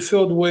hole should be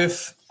filled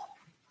with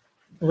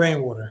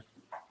rainwater.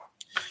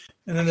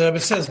 And then the Rebbe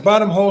says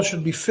bottom hole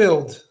should be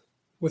filled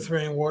with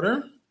rainwater.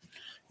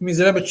 It means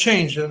the Rebbe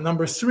changed it.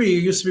 Number 3,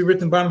 it used to be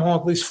written bottom hole,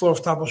 at least floor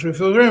of top hole should be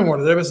filled with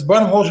rainwater. The Rebbe says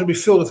bottom hole should be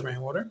filled with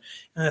rainwater.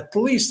 And at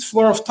least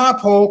floor of top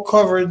hole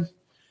covered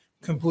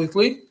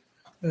completely.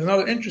 There's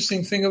another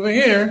interesting thing over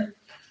here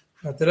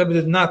that the Rebbe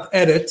did not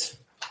edit.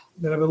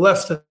 The Rebbe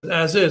left it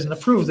as is and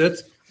approved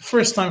it. The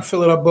first time,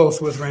 fill it up both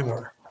with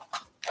rainwater.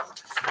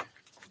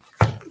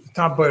 The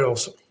top bite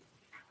also.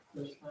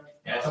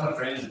 Yeah, someone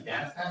trained in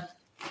Afghanistan?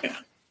 Yeah.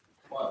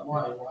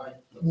 Why?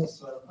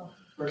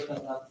 First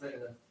time, not the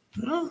second.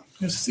 No,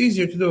 it's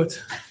easier to do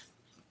it.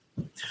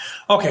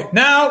 Okay,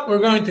 now we're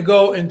going to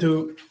go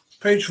into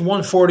page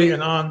 140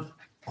 and on.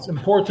 It's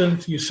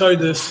important you cite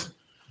this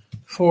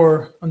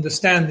for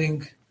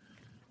understanding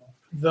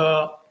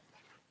the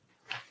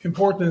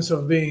importance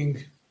of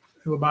being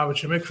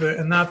Lubavitcher Mikveh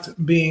and not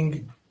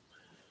being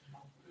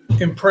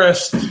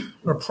impressed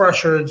or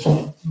pressured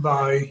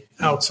by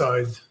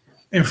outside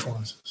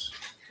influences.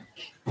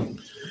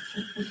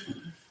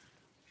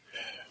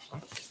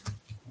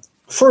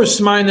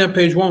 First, Minor,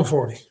 page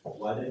 140.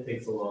 Why did it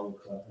take so long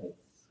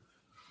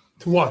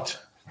To what?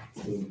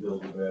 to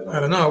build the bed? I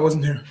don't know, I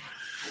wasn't here.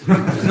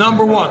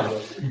 Number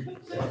 1.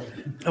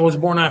 I was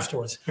born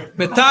afterwards.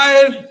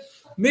 Metair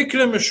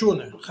Mikre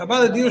Meshune.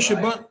 Chabad Adir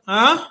Sheba.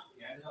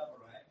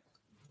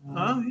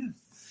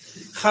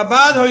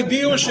 Chabad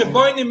hoidiu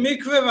sheboinim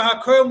mikveh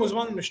v'hakol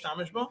muzman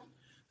mishtamish bo.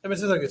 The Rebbe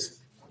says like this.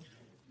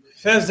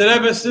 Says the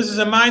Rebbe, this is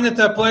a minor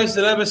to a place.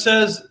 The Rebbe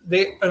says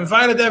they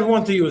invited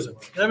everyone to use it.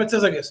 The Rebbe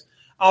says like this.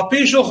 Al pi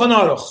Shulchan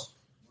Aruch,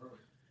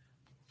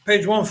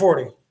 page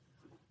 140.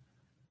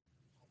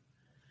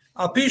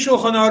 Al pi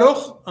Shulchan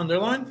Aruch,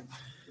 underlined.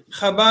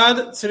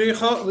 Chabad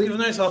tzricha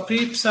livnes al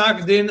pi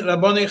psak din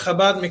Rabboni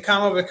Chabad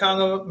mikama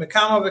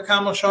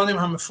v'kama shonim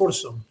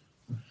hamefursum.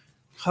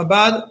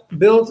 Chabad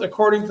built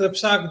according to the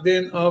psak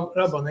din of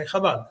Rabboni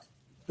Chabad.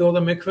 Build a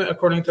mikveh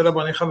according to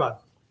Rabboni Chabad.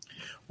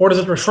 What is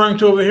it referring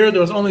to over here?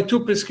 There was only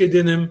 2 Piskei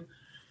Dinim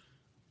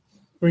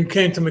when it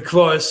came to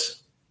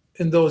mikvahs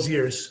in those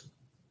years.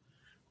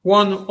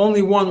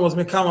 Only one was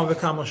Mikama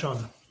V'Kama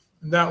Shana.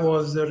 And that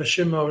was the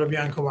Rishima of Rabbi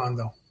Yankel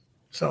Lando.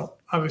 So,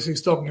 obviously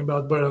he's talking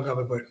about Beir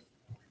Gabe Beir.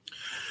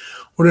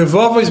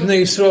 Revavos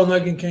Bnei Yisrael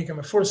Nagin Kenkem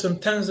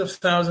Mefursum, tens of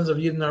thousands of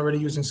Yidden are already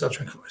using such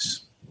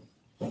mikvahs.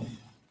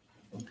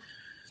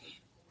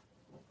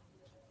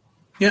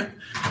 Yeah.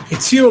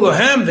 Hitziu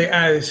Lohem,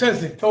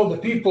 they told the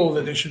people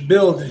that they should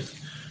build,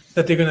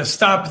 that they're going to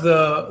stop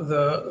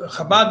the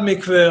Chabad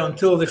mikveh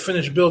until they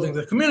finish building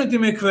the community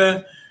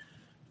mikveh,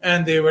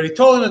 and they already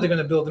told them that they're going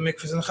to build the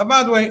mikvehs in the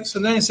Chabad way. So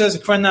then he says,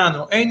 he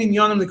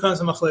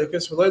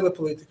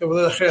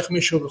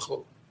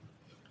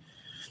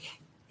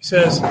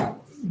says,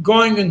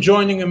 going and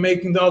joining and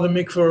making the other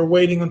mikveh or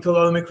waiting until the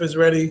other mikveh is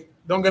ready.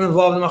 Don't get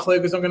involved in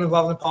machlekes, don't get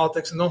involved in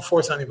politics, and don't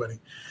force anybody.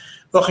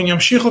 Continue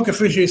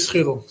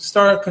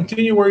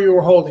where you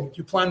were holding it.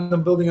 You planned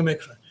on building a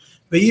mikveh.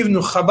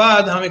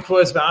 Chabad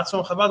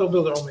will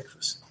build their own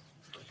mikvahs.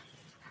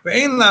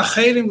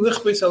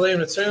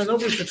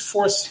 Nobody should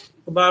force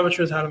the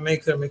Lubavitchers how to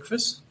make their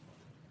mikvahs.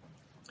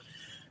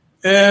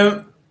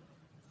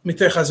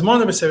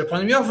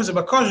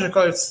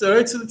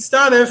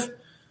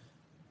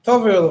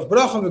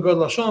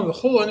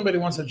 Anybody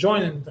wants to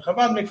join in the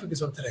Chabad mikvah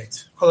is on today.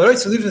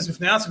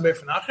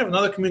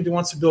 Another community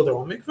wants to build their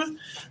own mikvah.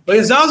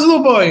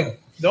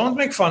 Don't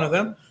make fun of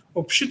them.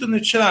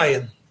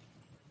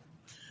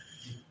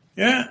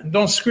 Yeah,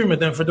 don't scream at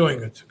them for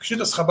doing it.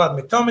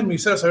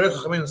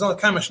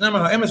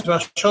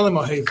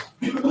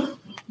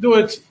 Do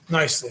it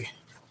nicely.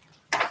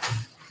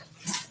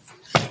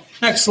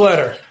 Next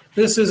letter.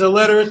 This is a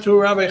letter to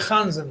Rabbi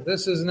Chanzen.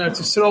 This is in Eretz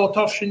Yisrael,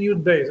 Tafshin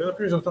Yud Beis. The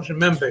previous was Tafshin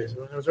Mem Beis.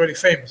 It was already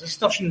famous. This is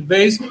Tafshin Yud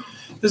Beis.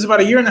 This is about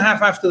a year and a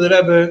half after the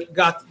Rebbe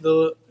got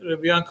the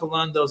Rabbi Yankel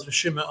Lando's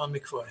Rishima on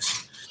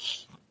mikvahs.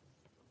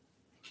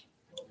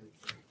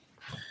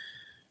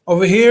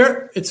 Over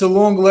here, it's a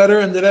long letter,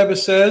 and the Rebbe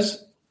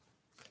says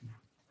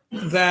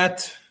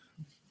that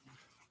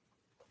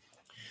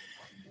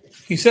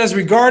he says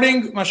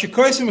regarding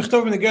Mashikoisim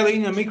Michtov in the Gela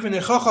in Mikveh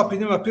Nechacha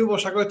Pidim Apilbo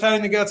Shagotai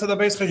in the Gela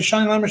Tzadabes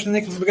Chayishan Lamesh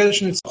Nikv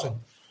Begedish Nitzachim.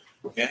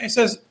 Yeah, he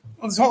says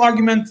this whole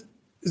argument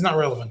is not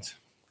relevant.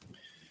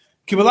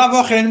 Kibalav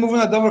Achein moving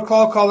a double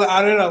call the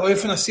Arer al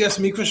Oifen Asiyas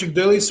Mikveh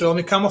Shegdeli Yisrael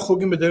Mikama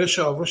Chugim Bedere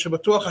Shavro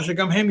Shebatuach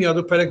Hashegam Hem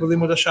Yadu Perek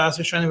V'Limud Hashas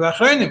Yishanim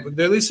V'Achreinim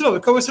Begdeli Yisrael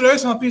V'Kovos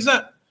Reis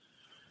Mapizat.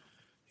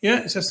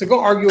 Yeah, it says to go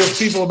argue with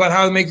people about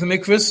how to make the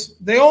mikvahs.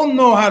 They all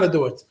know how to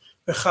do it.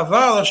 Chabad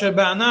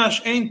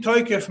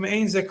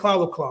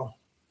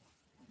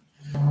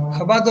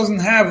doesn't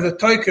have the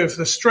toikef,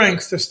 the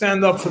strength to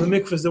stand up for the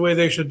mikvahs the way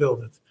they should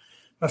build it.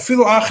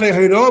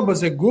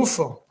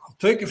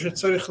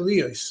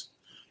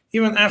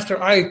 Even after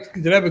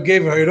the Rebbe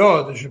gave a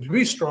hirah, they should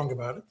be strong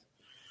about it.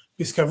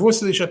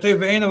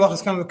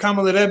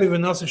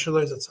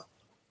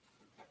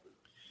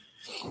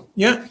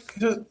 Yeah,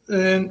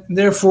 and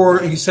therefore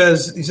he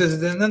says,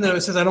 and then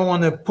it says, I don't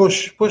want to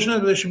push it, but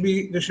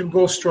they should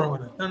go strong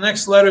on it. The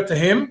next letter to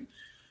him,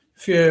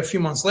 a few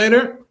months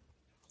later,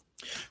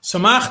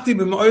 Samachti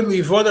b'moed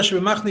livoda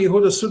sheb'machne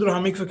Yehuda sudro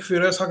hamikveh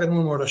kfiras hakat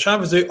mul mordashav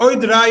v'zei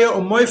oid raya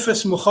o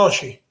moifes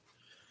muchashi.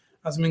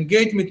 As men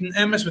geht mit den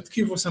emes mit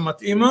kivus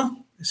amatima,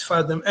 is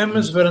fad dem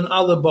emes veren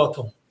alle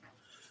bottle.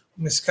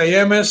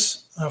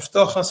 Miskayemes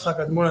Haftochas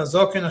Hakadmur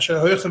Azokin Asher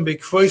Hoichem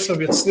Beikfoiso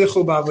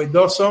V'Yatzlichu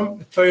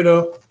Ba'avodosom B'Toiro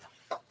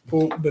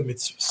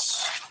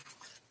U'B'Mitzvos.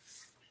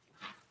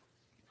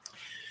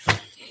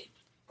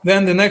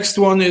 Then the next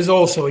one is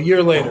also a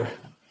year later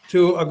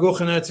to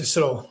Aguch in Eretz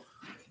Yisrael.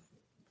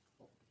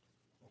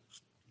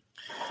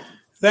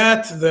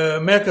 That the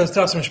Merkaz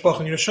Tassim Mishpach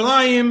in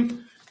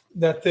Yerushalayim,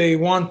 that they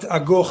want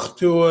Aguch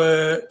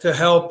to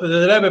help. The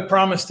Rebbe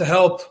promised to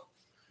help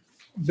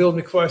build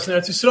mikvahs in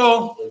Eretz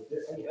Yisrael. Was there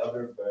any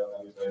other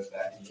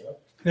back in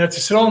Europe? In Eretz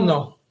Yisrael,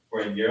 no.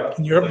 Or in Europe?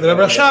 In Europe, the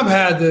Rebbe Rashab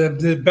had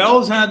the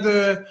Bells had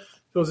there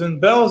was in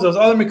Bells. There was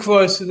other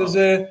mikvahs. There's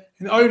in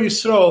Eretz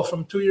Yisrael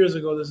from 2 years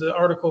ago. There's an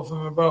article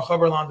from Baruch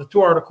Haberland, the 2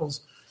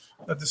 articles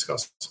that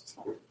discuss it.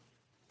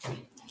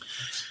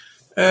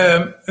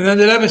 And then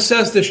the Rebbe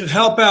says they should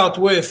help out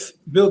with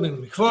building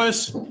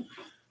mikvahs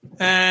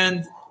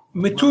and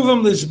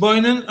mituvam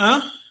lisboinen.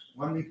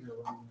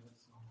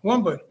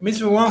 One boy.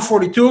 Mitzvah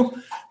 142.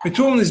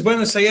 Mituvam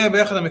lisboinen sayeh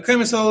be'echad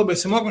ha'mekayim esalo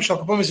be'simok mishal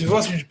kapom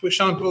misvivos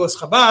mishpusham p'ulas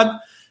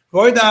Chabad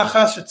ואוי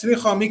דאחס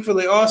שצריך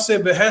המקווה לעושה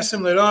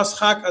בהסם לרעס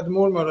חק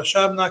אדמו"ר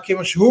מרשבנה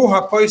כמו שהוא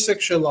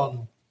הפויסק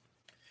שלנו.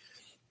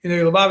 הנה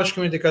ילבבש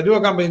כמי דכדוע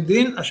גם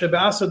בדין אשר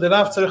בעשר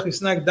דרב צריך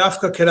לסנק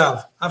דווקא כרב,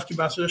 אף כי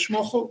בעשר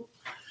לשמוחו.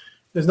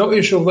 There's no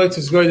issue of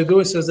Leitzis Goy to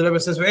do it, says the Rebbe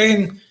says,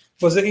 ואין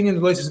בזה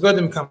עניין Leitzis Goy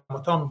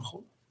דמקמתם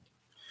וכו'.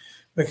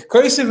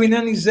 וככויסב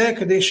ענייני זה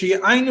כדי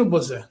שיעיינו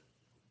בזה.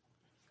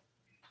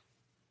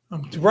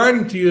 I'm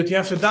writing to you that you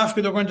have to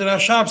dafka go into the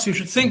shop, so you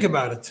should think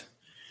about it.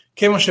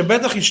 כמו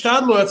שבטח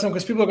ישתדלו עצמם,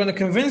 because people are going to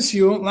convince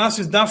you, last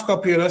is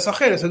dafka piras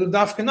acheres, so do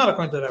dafka not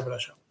according to the Rebbe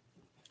shop.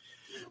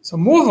 So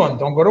move on,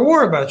 don't go to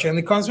war about it.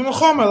 She comes from a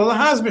chomer, the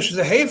hasbish is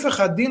a hefech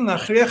adin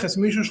lachriach es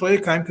mishu shlo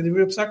yikaim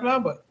kedivir psak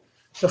labai.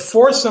 To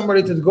force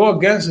somebody to go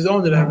against his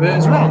own Rebbe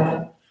is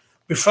wrong.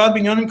 Bifad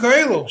binyonim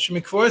kaelu,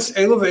 shemikvois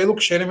elu ve'elu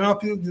ksherim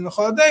ha'apil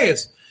dinachol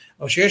adayis.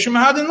 O sheyeshim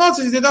ahadin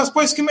lotzis, das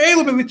poiskim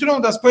elu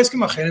bevitrum, das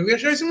poiskim acherim,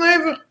 v'yashaysim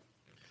lehevech.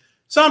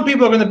 Some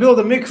people are going to build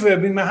a mikveh,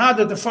 be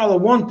mahadar to follow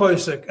one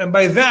posek, and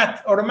by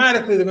that,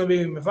 automatically they're going to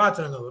be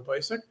mevater another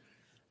posek.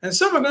 And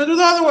some are going to do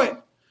the other way.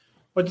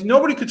 But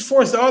nobody could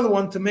force the other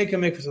one to make a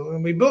mikveh. So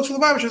when we build for the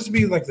Bible, it has to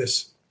be like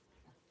this.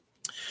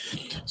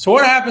 So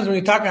what happens when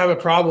you have a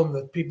problem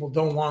that people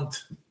don't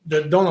want,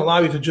 that don't allow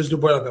you to just do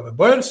boil like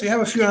boil? So you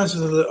have a few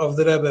answers of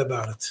the Rebbe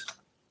about it.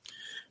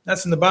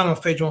 That's in the bottom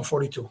of page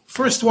 142.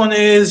 First one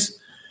is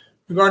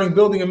regarding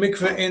building a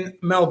mikveh in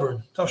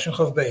Melbourne, Tavshin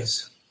Chav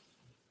Beis.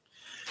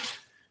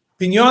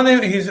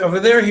 Binyanim, over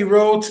there he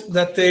wrote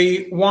that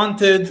he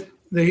wanted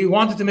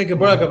to make a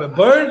bird of a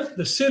bird.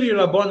 The city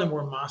Rabbanim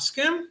were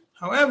maskim.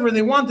 However,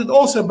 they wanted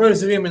also a bird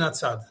zriyah min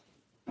atzad.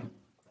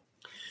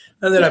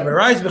 And the Rebbe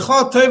writes,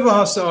 "B'chol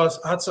tova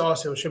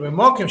hatza'aseh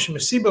shebemokim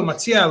shemesiba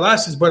matzia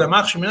alas is bird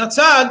amachshim min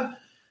atzad."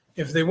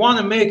 If they want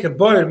to make a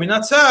bird min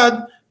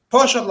atzad,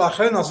 poshat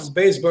lachrenos is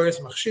base birds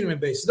machshir min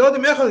base.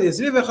 Dodim echad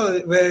yizriv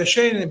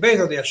v'shein in base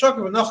al yashok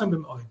v'nochem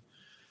b'moim.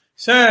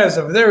 Says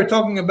over there we're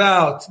talking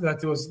about that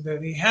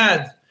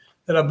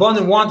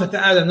Rabbanim wanted to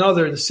add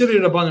another. The city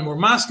Rabbanim were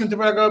masking to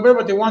Baragaber,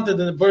 but they wanted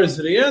the bird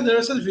zriyah.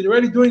 They said if you're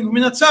already doing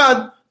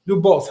minatzad, do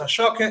both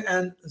hashaka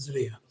and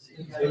zriyah.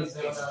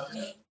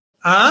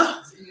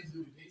 I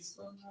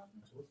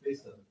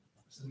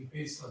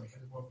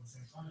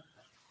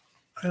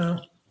don't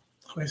know.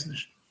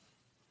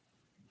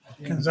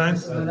 Can sein?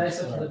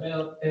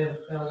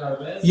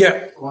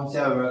 Yeah.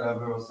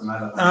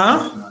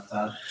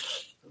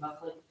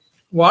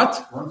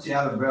 What? Once you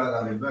have a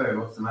bird,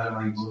 what's the matter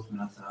when you go from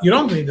outside? You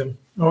don't need them.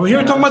 Over here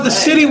we're talking about the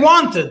city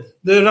wanted.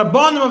 The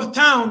Rabbanim of the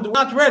town were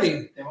not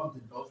ready. They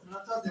wanted both from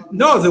outside?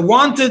 No, they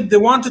wanted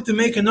to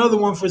make another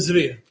one for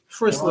Zriyah.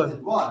 First letter.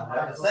 One.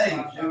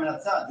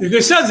 You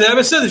can say the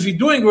Rebbe said if you're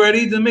doing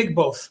ready, then make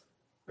both.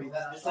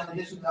 That's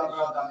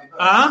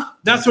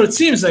what it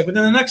seems like. But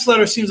then the next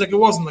letter seems like it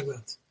wasn't like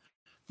that.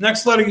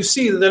 Next letter you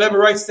see that the Rebbe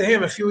writes to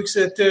him a few weeks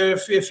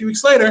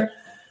later.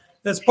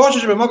 That's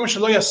Poshish b'mokum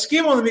shelo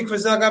yaskim on the mikveh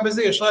zagab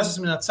bezeh yishlashes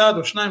min atzad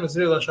or shnayim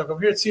zriyah l'shakav.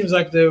 Here it seems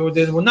like they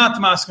were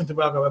not masking to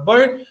b'agab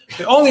boyer.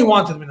 They only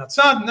wanted min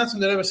atzad, and that's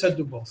when the Rebbe said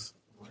do both.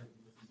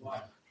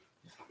 Why?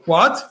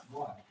 What?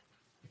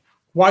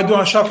 Why do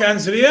hashaka and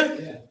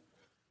zriyah?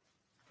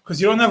 Because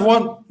you don't have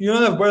one. You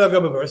don't have boyer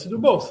agab boyer, so do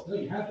both. No,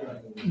 you have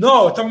to.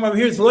 No, we're talking about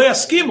here. It's lo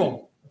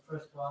yaskimu. The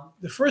first one.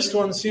 The first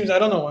one seems I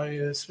don't know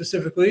why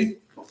specifically.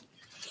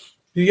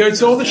 You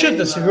yaitz all the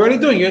shittas. If you're already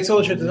doing yaitz all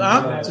the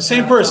shittas, it's the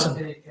same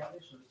person.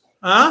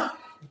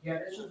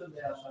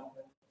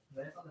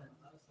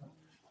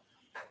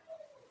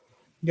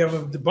 You have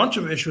a bunch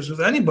of issues with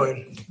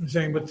anybody. I'm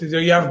saying, but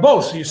you have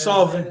both, so you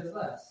solve it.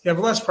 You have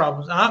less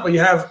problems. But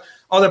you have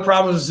other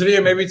problems with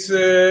Zriyah. Maybe it's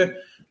Zriyah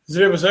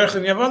B'Zerch,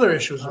 and you have other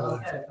issues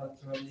with it.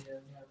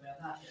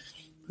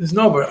 There's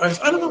no, I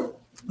don't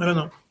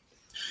know.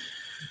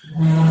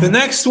 The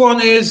next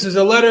one is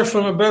a letter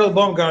from a Berel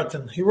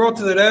Baumgarten. He wrote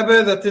to the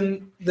Rebbe that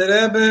in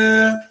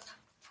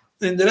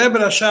the Rebbe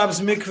Rashab's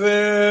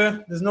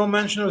mikveh, there's no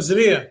mention of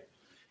Zriyah.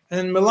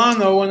 And in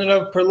Milano, when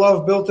Rebbe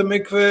Perlov built a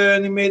mikveh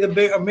and he made a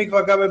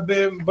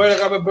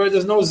mikveh bird,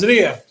 there's no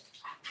Zriyah.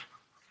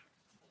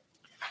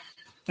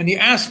 And he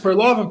asked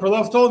Perlov, and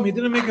Perlov told him he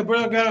didn't make a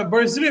bird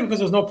Zriyah because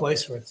there was no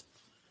place for it.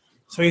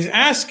 So he's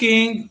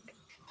asking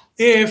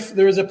if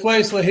there is a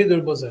place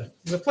lahidur bozeh.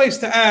 There's a place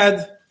to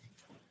add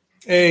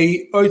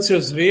a oitzer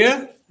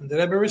Zriyah, and the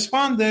Rebbe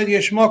responded,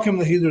 Yesh mokim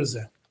lahidur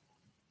zeh.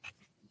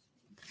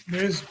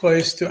 There is a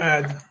place to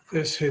add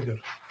this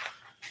hidur.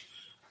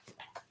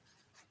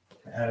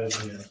 Add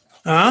Zriyah.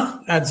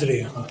 Add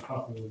Zriyah.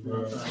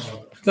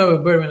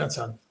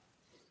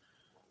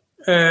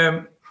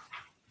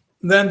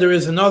 Then there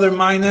is another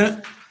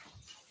minor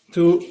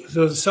to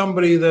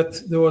somebody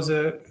that there was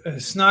a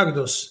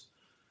snagdus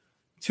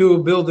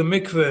to build a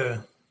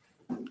mikveh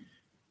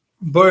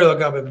boil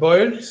agabe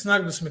boil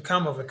snagdus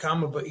mekama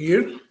vekama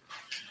ba'ir.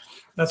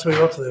 That's what he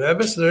wrote to the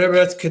Rebbe. So the Rebbe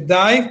writes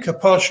kedai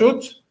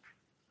kapashut.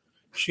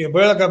 The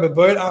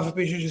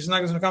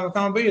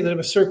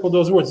Rebbe circled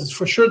those words. It's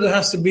for sure there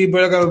has to be even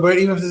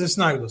if there's a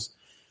snagdus.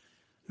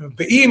 And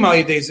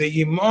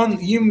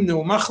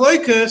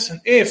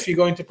if you're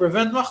going to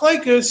prevent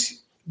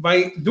machlaikas,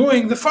 by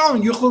doing the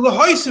following. You can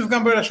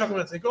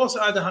also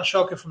add a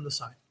hashaka from the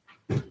side.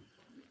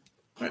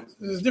 Right.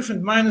 There's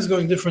different miners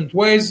going different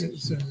ways.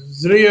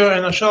 Zriya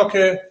and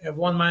hashaka. You have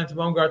one mine to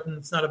Baumgarten.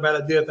 It's not a bad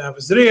idea to have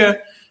a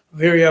zriya.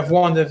 Here you have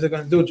one that they're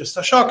going to do just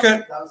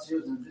hashaka. That's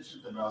used in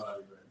addition to Brother.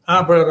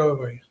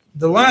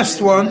 The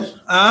last one.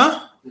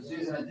 It's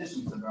used in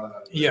addition to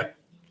Brother. Yeah.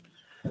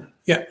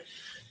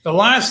 The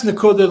last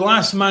Nakuda, the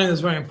last mine is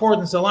very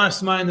important. It's the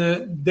last mine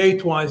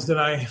date-wise that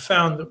I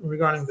found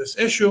regarding this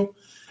issue.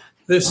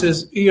 This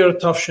is Ir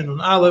Tafshin and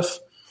Aleph.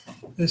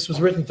 This was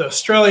written to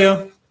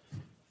Australia.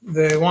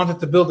 They wanted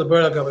to build a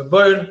Ber Agav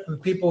Ber, and the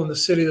people in the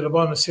city, the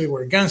Rabban in the city,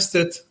 were against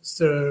it. It's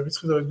the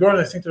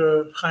I think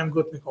the Chaim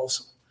Gutnik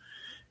also.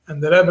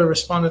 And the Rebbe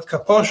responded,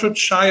 Kaposhut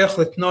Shayach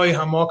Litnoi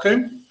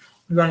Hamokim,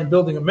 regarding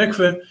building a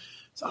mikveh.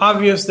 It's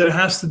obvious that it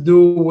has to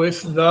do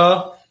with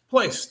the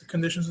place, the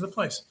conditions of the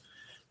place.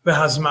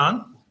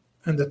 V'hazman,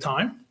 and the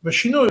time.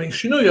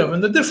 V'shinuyav,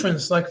 and the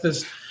difference, like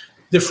there's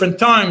different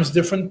times,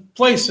 different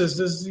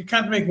places. You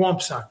can't make one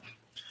psak.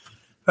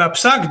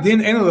 V'apsak din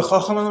enu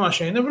l'chacham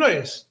l'mashein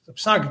evrayis. The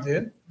psak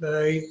din,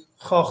 the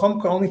chacham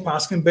can only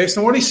paskin based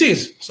on what he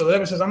sees. So the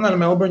Rebbe says, I'm not in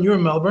Melbourne, you're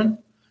in Melbourne.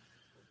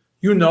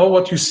 You know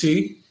what you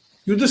see.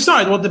 You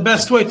decide what the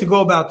best way to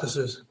go about this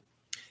is.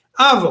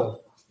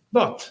 Avol,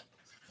 but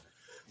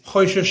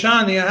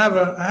Chosheshani, I have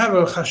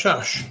a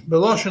chashash,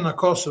 Beloshen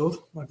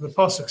HaKosuv, like the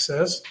Pasuk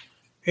says,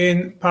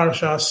 in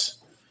Parashas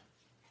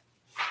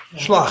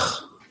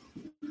Shlach.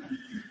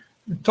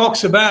 It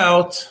talks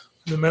about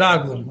the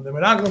Meraglim. When the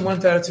Meraglim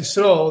went to Eretz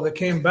Yisrael, they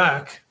came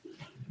back,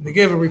 and they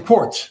gave a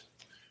report.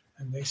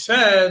 And they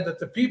said that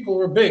the people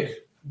were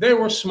big, they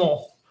were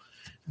small.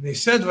 And they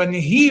said,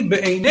 Vanihi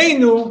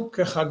be'eineinu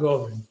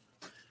kechagovim.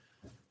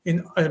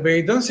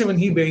 It doesn't say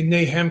Vanihi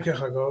be'einehem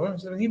kechagovim,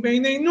 it says Vanihi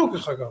be'eineinu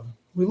kechagovim.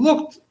 We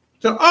looked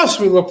like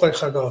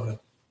Chagavim.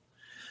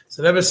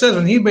 So the Rebbe says,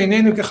 when he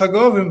beinenu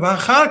kechagovim,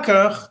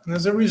 v'achar and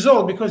as a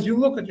result, because you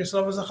look at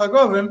yourself as a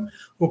Chagavim,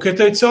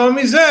 u'ketoitzah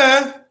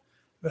mizeh,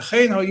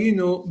 v'chein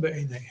hayinu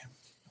beineihem.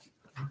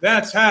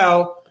 That's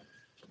how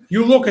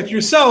you look at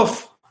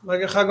yourself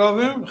like a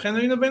Chagavim, v'chein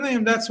hayinu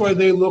beineihem. That's why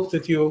they looked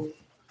at you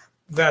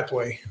that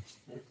way.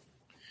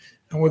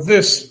 And with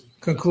this,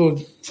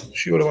 conclude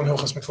Shiur on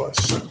Hilchos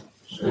Mikvahs.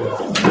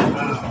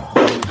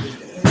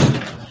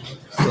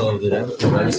 So did I